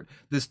is the wrong word.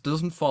 This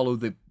doesn't follow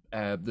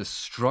the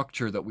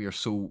structure that we are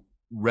so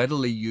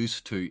readily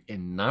used to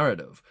in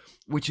narrative,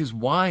 which is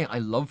why I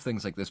love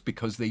things like this,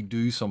 because they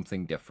do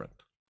something different.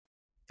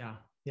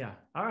 Yeah.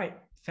 All right.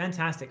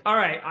 Fantastic. All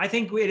right. I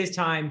think it is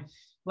time.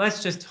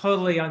 Let's just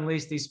totally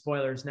unleash these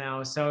spoilers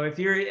now. So if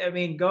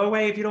go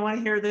away if you don't want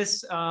to hear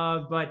this.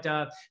 But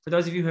for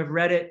those of you who have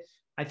read it,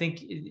 I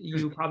think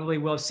you probably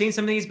will have seen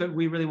some of these, but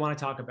we really want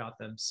to talk about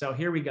them. So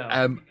here we go.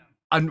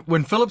 And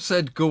when Philip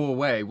said go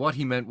away, what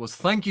he meant was,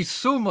 thank you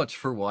so much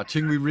for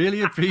watching. We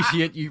really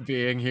appreciate you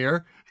being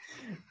here.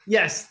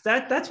 Yes,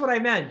 that's what I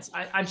meant.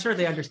 I'm sure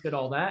they understood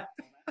all that.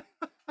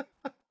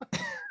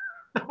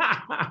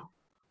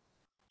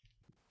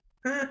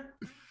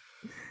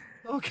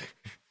 Okay.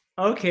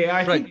 Okay,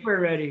 I Right. think we're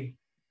ready.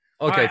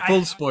 All Okay, right,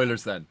 full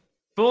spoilers then.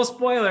 full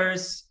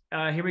spoilers.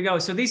 Here we go.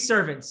 So these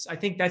servants, I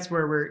think that's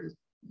where we're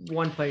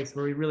one place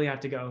where we really have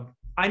to go.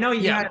 I know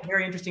you Yeah. had a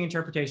very interesting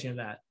interpretation of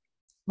that.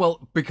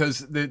 Well, because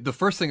the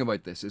first thing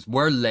about this is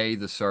where lay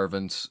the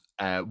servants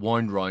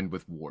wound round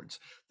with wards.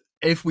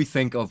 If we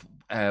think of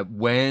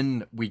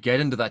when we get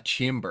into that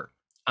chamber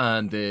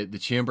and the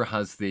chamber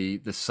has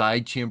the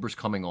side chambers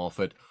coming off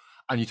it,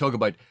 and you talk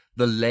about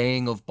the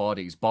laying of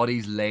bodies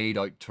laid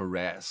out to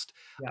rest,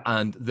 Yeah.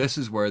 and this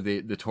is where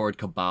the Torrid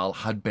Cabal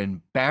had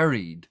been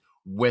buried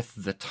with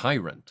the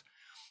tyrant,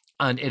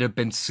 and it had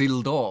been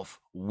sealed off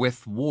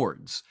with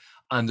wards.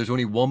 And there's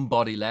only one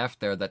body left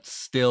there that's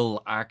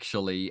still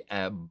actually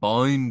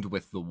bound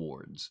with the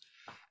wards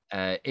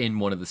in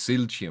one of the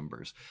sealed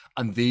chambers.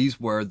 And these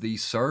were the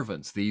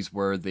servants. These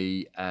were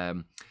the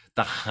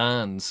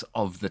hands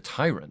of the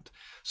tyrant.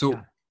 So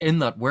Yeah. in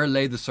that, where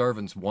lay the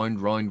servants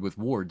wound round with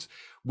wards,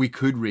 we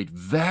could read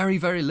very,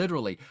 very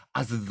literally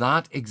as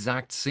that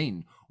exact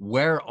scene.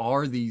 Where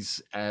are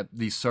these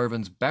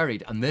servants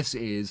buried? And this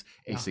is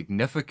a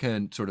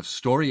significant sort of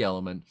story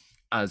element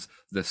as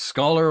the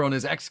scholar on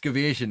his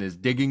excavation is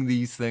digging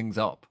these things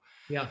up.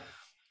 Yeah.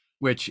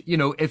 Which,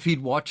 if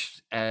he'd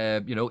watched,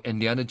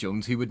 Indiana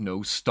Jones, he would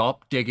know,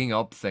 stop digging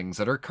up things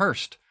that are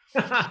cursed.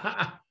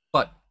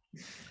 But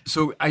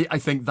so I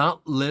think that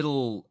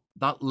little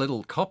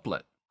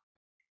couplet,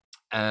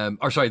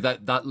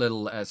 that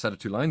little set of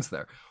two lines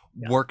there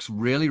works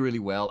really, really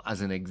well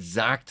as an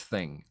exact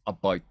thing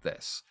about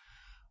this.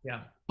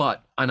 Yeah.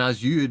 But, and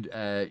as you'd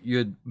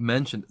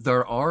mentioned,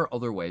 there are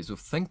other ways of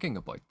thinking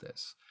about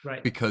this.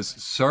 Right. Because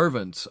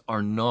servants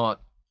are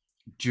not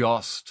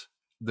just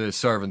the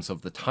servants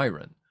of the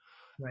tyrant.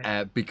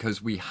 Right.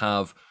 Because we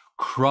have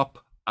Krupp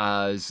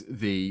as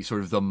the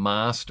sort of the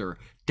master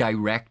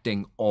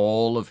directing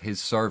all of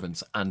his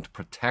servants and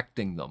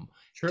protecting them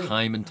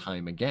time and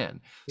time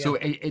again. Yeah. So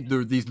there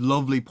are these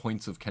lovely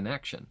points of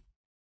connection.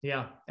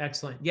 Yeah,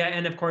 excellent. Yeah,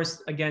 and of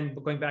course, again,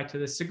 going back to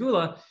the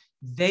Segula,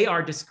 they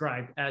are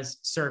described as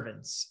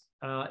servants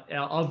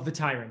of the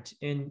tyrant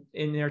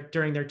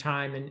during their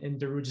time in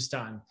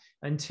Darujistan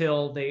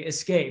until they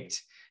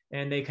escaped.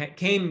 And they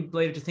came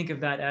later to think of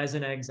that as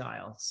an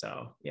exile.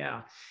 So,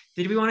 yeah.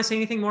 Did we want to say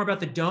anything more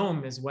about the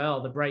dome as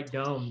well, the bright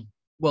dome?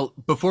 Well,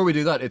 before we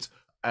do that, it's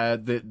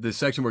the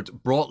section where it's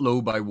brought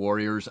low by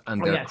warriors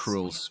and their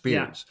cruel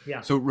spears. Yeah,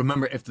 yeah. So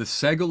remember, if the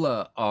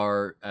Segula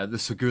are the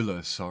Segula,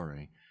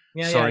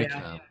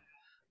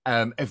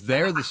 if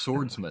they're the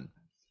swordsmen,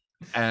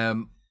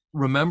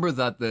 remember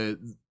that the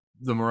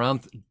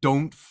Moranth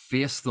don't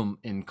face them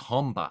in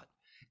combat.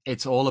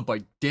 It's all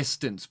about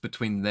distance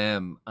between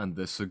them and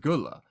the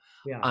Segula.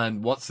 Yeah.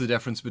 And what's the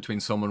difference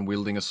between someone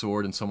wielding a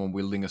sword and someone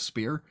wielding a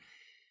spear?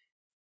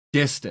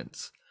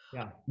 Distance.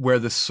 Yeah. Where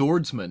the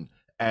swordsman,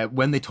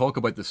 when they talk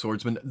about the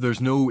swordsman,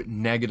 there's no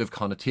negative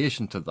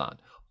connotation to that.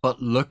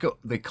 But look at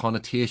the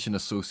connotation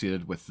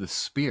associated with the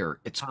spear.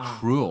 It's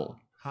cruel.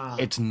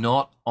 It's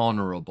not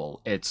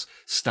honorable. It's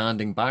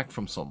standing back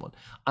from someone.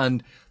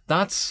 And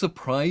that's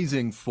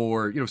surprising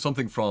for,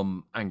 something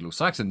from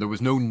Anglo-Saxon. There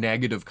was no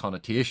negative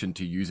connotation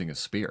to using a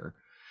spear.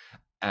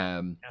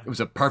 It was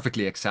a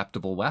perfectly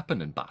acceptable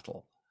weapon in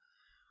battle.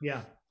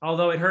 Yeah.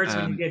 Although it hurts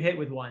when you get hit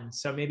with one.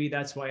 So maybe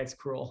that's why it's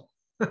cruel.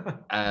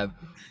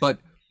 But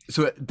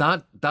so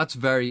that's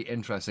very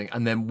interesting.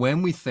 And then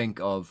when we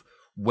think of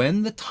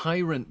when the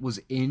tyrant was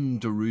in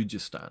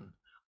Darujistan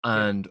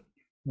and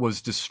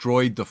was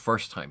destroyed the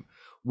first time,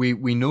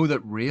 we know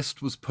that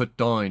Raist was put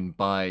down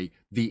by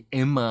the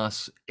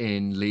Imas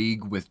in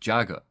league with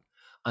Jagat,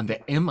 and the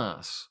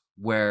Imas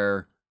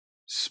were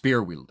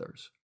spear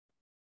wielders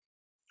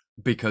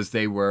because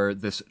they were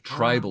this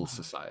tribal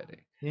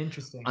society.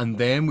 Interesting. And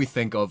then we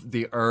think of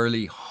the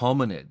early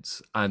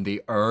hominids and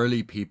the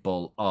early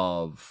people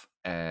of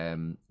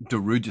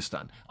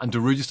Darujistan, and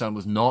Darujistan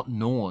was not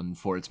known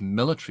for its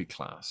military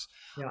class.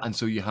 And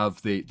so you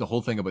have the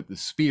whole thing about the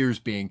spears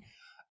being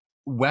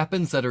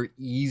weapons that are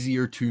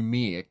easier to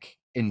make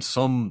in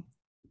some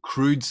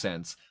crude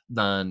sense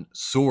than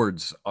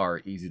swords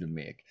are easy to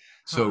make.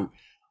 So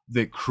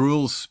the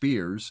cruel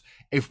spears,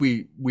 if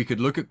we could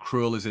look at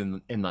cruel as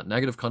in that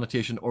negative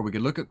connotation, or we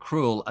could look at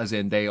cruel as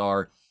in they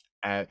are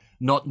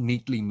not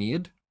neatly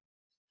made,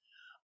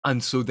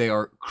 and so they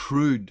are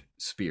crude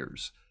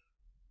spears,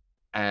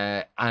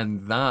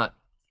 and that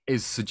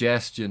is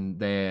suggestion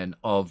then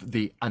of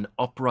an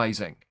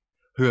uprising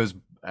who has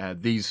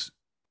these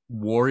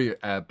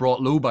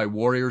brought low by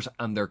warriors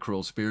and their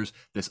cruel spears,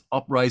 this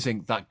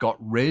uprising that got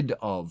rid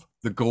of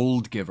the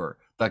gold giver,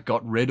 that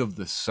got rid of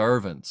the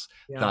servants,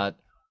 that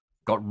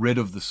got rid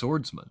of the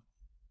swordsman.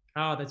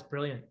 Oh, that's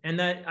brilliant. And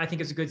that, I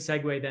think, is a good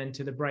segue then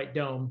to the bright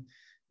dome,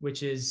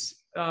 which is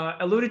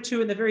alluded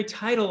to in the very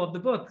title of the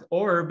book,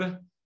 Orb,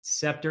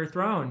 Sceptre,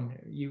 Throne.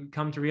 You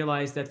come to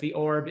realize that the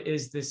orb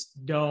is this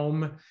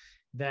dome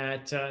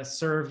that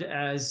served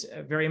as,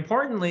 very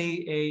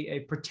importantly,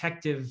 a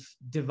protective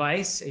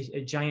device,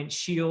 a giant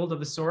shield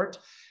of a sort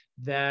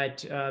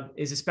that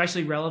is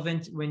especially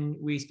relevant when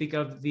we speak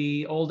of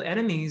the old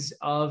enemies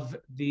of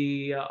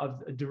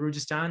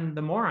Darujhistan,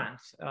 the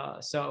Moranth.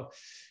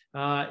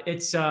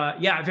 It's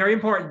very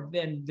important,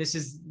 and this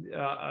is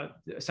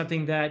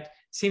something that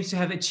seems to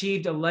have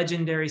achieved a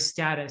legendary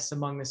status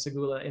among the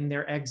Segula in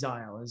their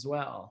exile as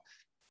well.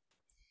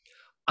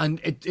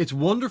 And it's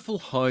wonderful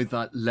how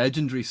that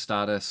legendary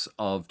status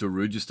of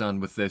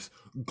Darujhistan with this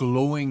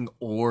glowing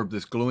orb,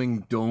 this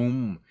glowing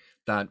dome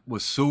that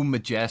was so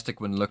majestic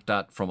when looked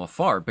at from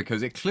afar,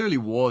 because it clearly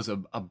was a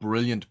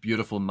brilliant,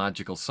 beautiful,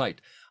 magical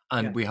sight.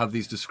 And we have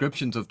these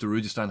descriptions of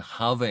Darujhistan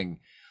having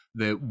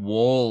the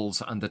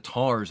walls and the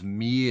towers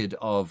made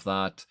of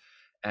that,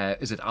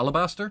 is it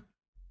alabaster?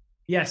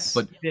 Yes,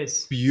 but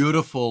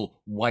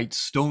beautiful white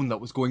stone that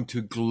was going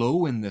to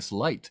glow in this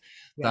light.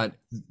 That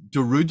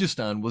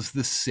Darujhistan was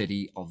the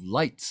city of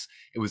lights.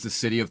 It was the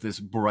city of this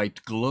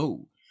bright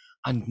glow.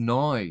 And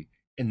now,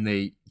 in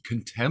the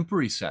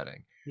contemporary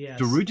setting,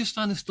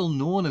 Darujhistan is still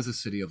known as a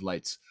city of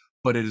lights,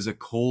 but it is a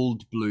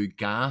cold blue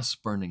gas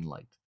burning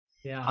light.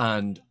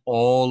 And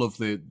all of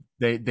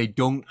they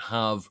don't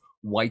have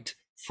white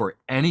for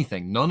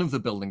anything. None of the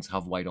buildings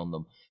have white on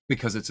them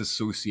because it's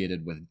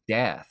associated with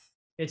death.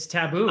 It's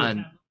taboo.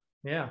 And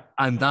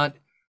that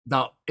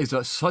is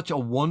such a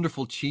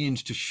wonderful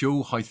change to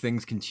show how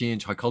things can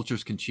change, how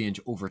cultures can change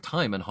over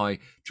time, and how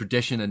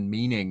tradition and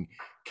meaning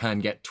can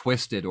get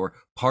twisted, or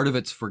part of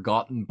it's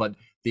forgotten, but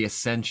the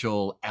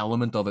essential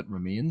element of it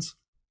remains.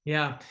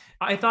 Yeah,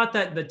 I thought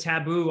that the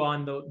taboo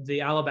on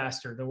the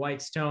alabaster, the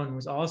white stone,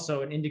 was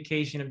also an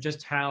indication of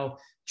just how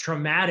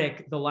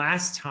traumatic the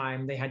last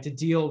time they had to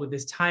deal with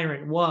this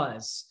tyrant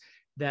was.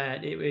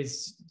 That it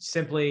was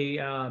simply,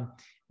 and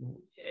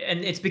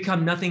it's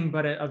become nothing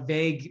but a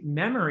vague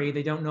memory.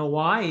 They don't know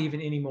why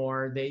even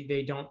anymore.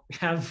 They don't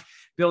have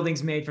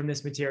buildings made from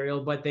this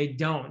material, but they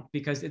don't,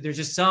 because there's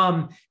just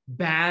some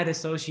bad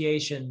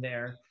association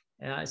there.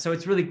 So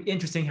it's really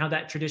interesting how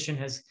that tradition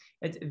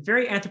it's a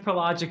very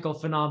anthropological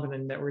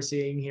phenomenon that we're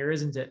seeing here,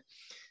 isn't it?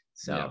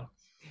 So,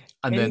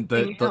 and then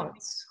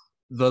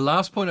the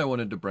last point I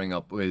wanted to bring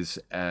up was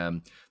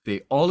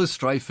the all is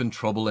strife and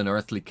trouble in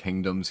earthly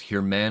kingdoms.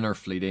 Here men are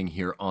fleeting,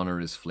 here honor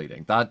is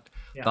fleeting. That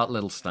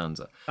little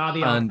stanza.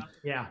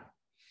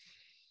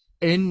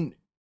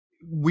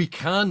 We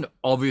can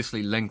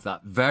obviously link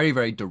that very,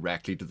 very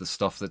directly to the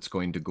stuff that's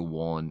going to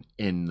go on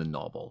in the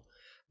novel.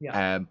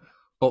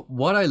 But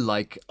what I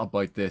like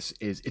about this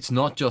is it's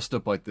not just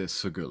about this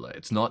Segula.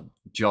 It's not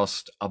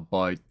just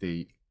about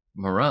the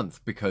Moranth,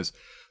 because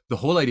the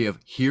whole idea of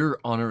here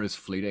honor is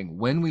fleeting,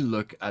 when we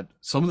look at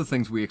some of the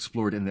things we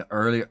explored in the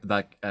earlier,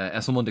 that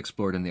Esslemont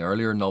explored in the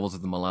earlier novels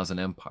of the Malazan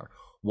Empire,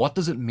 what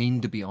does it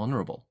mean to be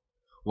honorable?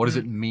 What does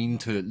it mean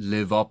to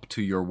live up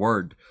to your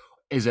word?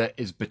 Is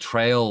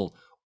betrayal,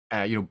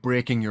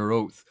 breaking your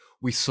oath?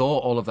 We saw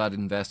all of that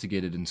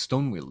investigated in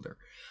Stonewielder.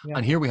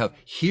 And here we have,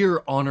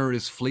 here honor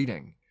is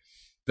fleeting.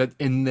 That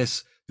in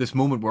this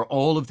moment where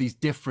all of these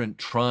different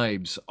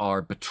tribes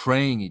are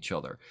betraying each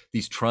other,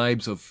 these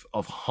tribes of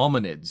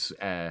hominids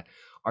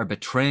are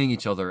betraying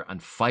each other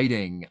and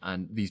fighting,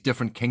 and these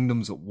different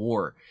kingdoms at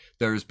war,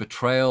 there is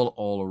betrayal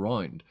all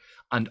around,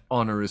 and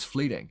honor is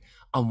fleeting.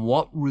 And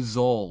what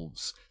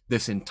resolves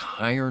this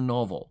entire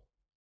novel?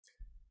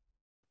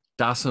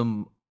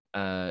 Dasim's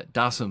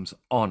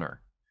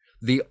honor,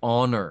 the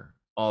honor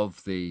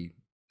of the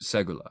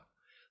Segula,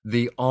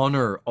 the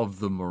honor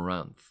of the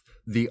Moranth,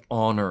 the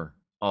honor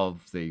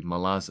of the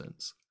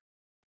Malazans.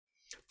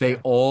 They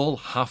all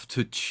have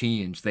to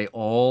change. They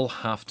all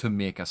have to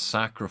make a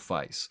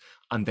sacrifice,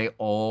 and they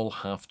all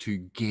have to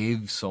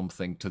give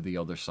something to the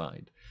other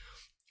side.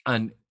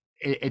 And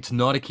it's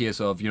not a case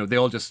of, they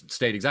all just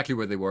stayed exactly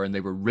where they were and they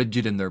were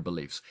rigid in their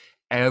beliefs.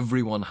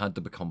 Everyone had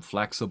to become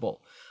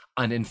flexible.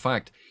 And in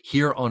fact,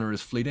 here honor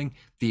is fleeting.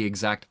 The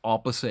exact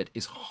opposite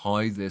is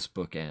how this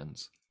book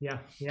ends.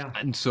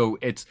 And so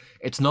it's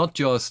not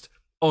just,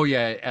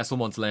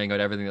 Esslemont's laying out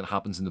everything that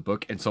happens in the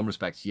book. In some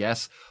respects,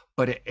 yes,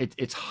 but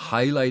it's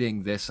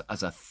highlighting this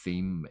as a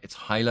theme. It's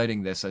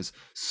highlighting this as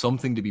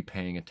something to be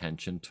paying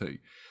attention to.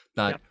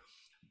 That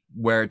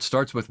where it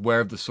starts with where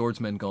have the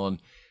swordsmen gone,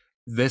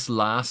 this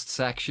last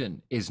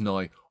section is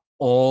now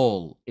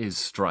all is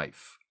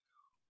strife,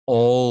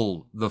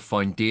 all the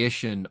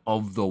foundation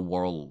of the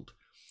world.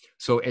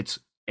 So it's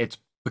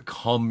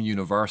become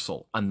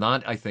universal, and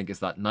that, I think, is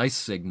that nice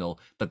signal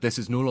that this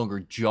is no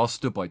longer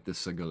just about the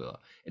Segula.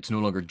 It's no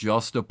longer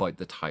just about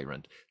the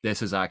tyrant.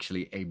 This is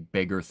actually a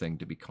bigger thing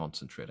to be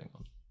concentrating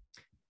on.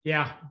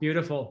 Yeah,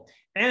 beautiful.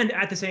 And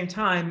at the same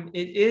time,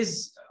 it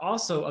is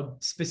also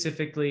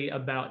specifically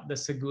about the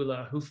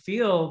Segula, who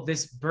feel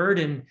this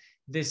burden,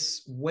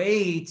 this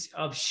weight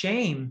of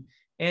shame,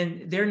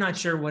 and they're not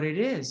sure what it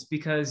is,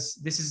 because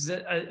this is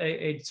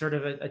a sort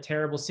of a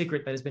terrible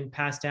secret that has been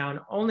passed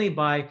down only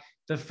by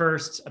the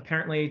first,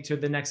 apparently, to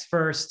the next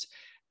first.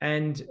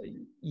 And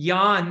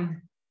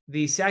Jan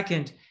the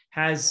second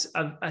has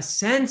a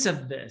sense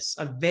of this,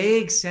 a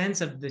vague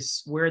sense of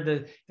this, where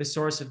the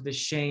source of the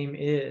shame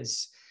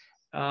is.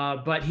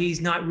 But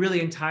he's not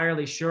really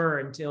entirely sure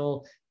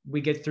until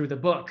we get through the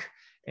book.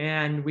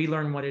 And we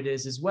learn what it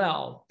is as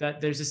well,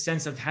 that there's a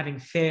sense of having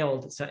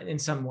failed in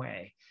some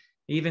way,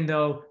 even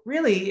though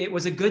really it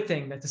was a good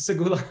thing that the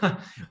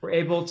Segula were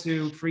able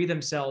to free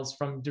themselves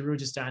from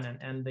Darujistan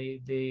and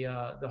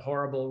the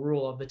horrible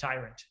rule of the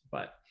tyrant.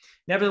 But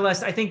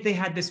nevertheless, I think they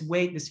had this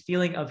weight, this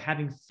feeling of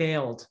having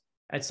failed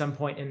at some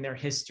point in their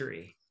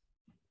history.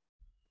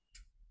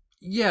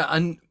 Yeah,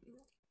 and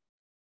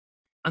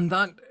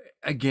that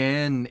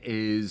again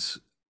is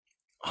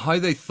how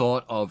they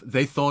thought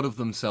of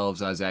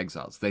themselves as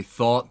exiles. They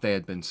thought they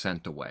had been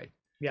sent away.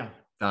 Yeah.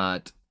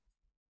 That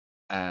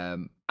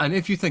and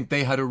if you think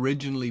they had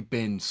originally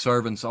been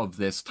servants of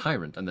this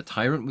tyrant, and the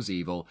tyrant was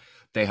evil,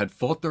 they had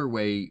fought their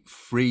way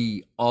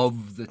free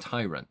of the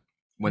tyrant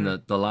when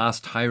the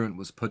last tyrant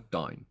was put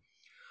down.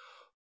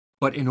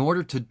 But in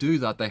order to do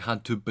that, they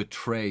had to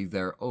betray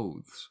their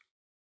oaths,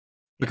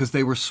 because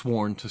they were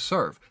sworn to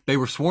serve. They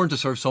were sworn to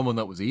serve someone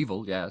that was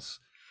evil, yes.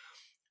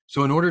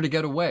 So in order to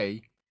get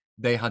away,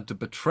 they had to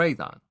betray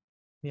that.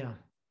 Yeah.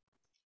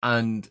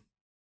 And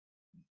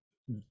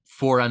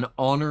for an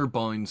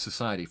honor-bound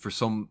society,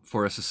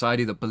 for a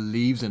society that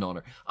believes in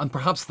honor, and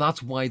perhaps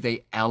that's why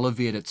they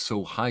elevate it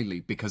so highly,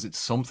 because it's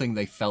something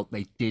they felt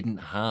they didn't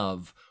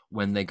have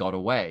when they got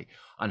away.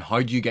 And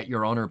how do you get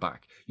your honor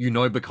back? You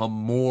now become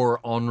more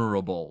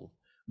honorable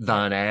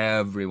than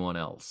everyone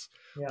else.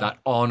 Yeah. That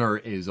honor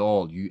is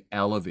all. You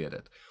elevate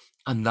it.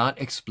 And that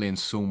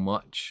explains so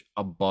much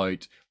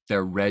about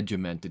their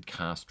regimented,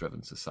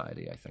 caste-driven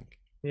society, I think.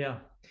 Yeah.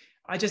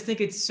 I just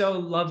think it's so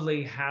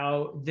lovely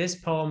how this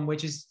poem,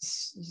 which is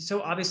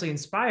so obviously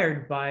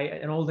inspired by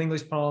an Old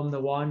English poem, The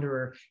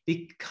Wanderer,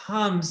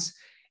 becomes,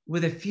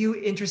 with a few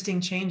interesting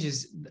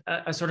changes,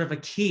 a sort of a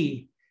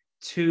key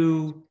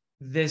to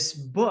this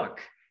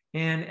book.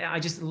 And I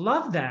just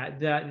love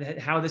that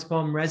how this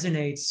poem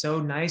resonates so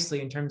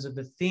nicely in terms of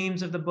the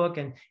themes of the book,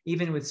 and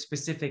even with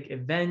specific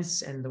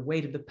events and the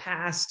weight of the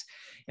past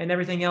and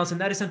everything else. And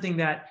that is something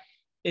that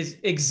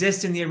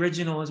exists in the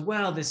original as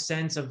well, this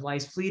sense of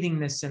life's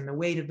fleetingness and the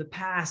weight of the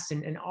past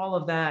and all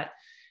of that.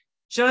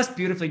 Just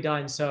beautifully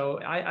done. So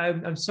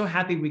I'm so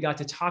happy we got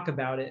to talk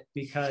about it,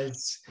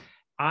 because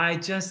I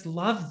just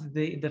love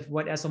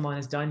what Esslemont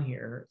has done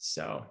here.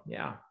 So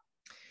yeah.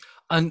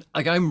 And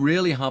like, I'm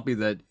really happy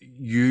that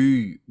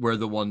you were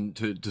the one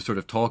to sort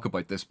of talk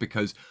about this,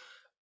 because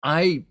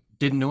I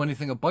didn't know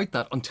anything about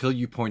that until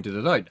you pointed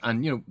it out.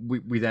 And, you know,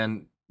 we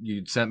then,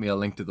 you sent me a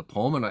link to the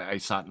poem, and I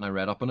sat and I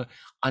read up on it,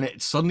 and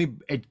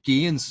it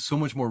gains so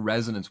much more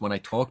resonance when I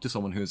talk to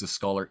someone who is a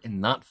scholar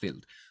in that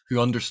field, who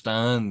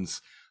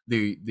understands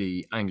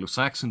the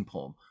Anglo-Saxon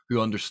poem,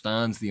 who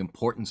understands the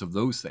importance of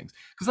those things,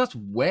 because that's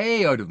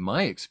way out of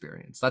my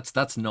experience.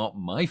 That's not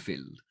my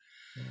field.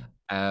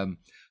 Yeah.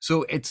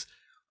 So it's,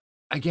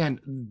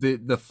 again,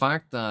 the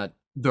fact that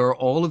there are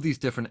all of these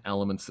different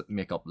elements that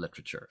make up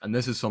literature, and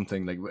this is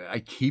something like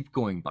I keep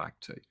going back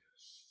to.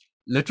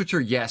 Literature,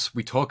 yes,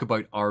 we talk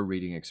about our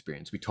reading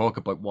experience, we talk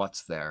about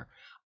what's there,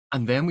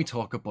 and then we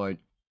talk about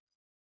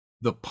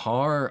the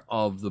power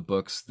of the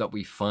books that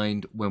we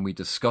find when we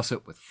discuss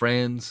it with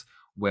friends,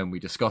 when we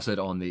discuss it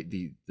on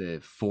the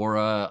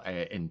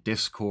fora, in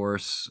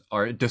discourse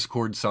or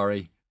Discord.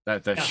 Sorry,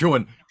 that's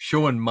yeah.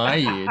 showing my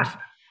age.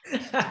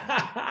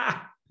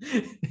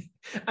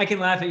 I can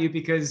laugh at you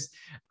because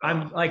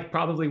I'm like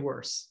probably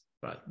worse,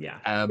 but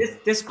yeah,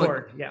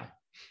 Discord, yeah.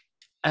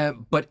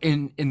 But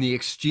in the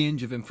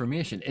exchange of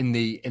information, in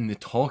the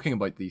talking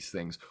about these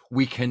things,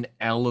 we can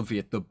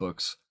elevate the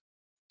books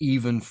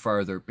even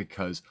further,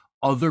 because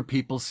other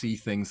people see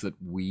things that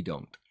we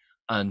don't,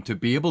 and to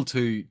be able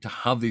to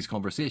have these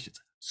conversations,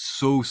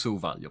 so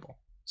valuable.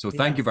 So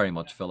thank you very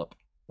much, Philip.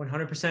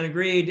 100%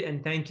 agreed,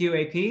 and thank you,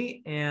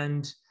 AP.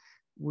 And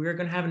we're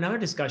going to have another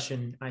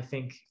discussion, I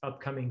think,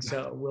 upcoming.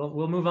 So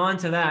we'll move on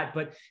to that.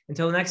 But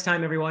until next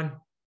time, everyone.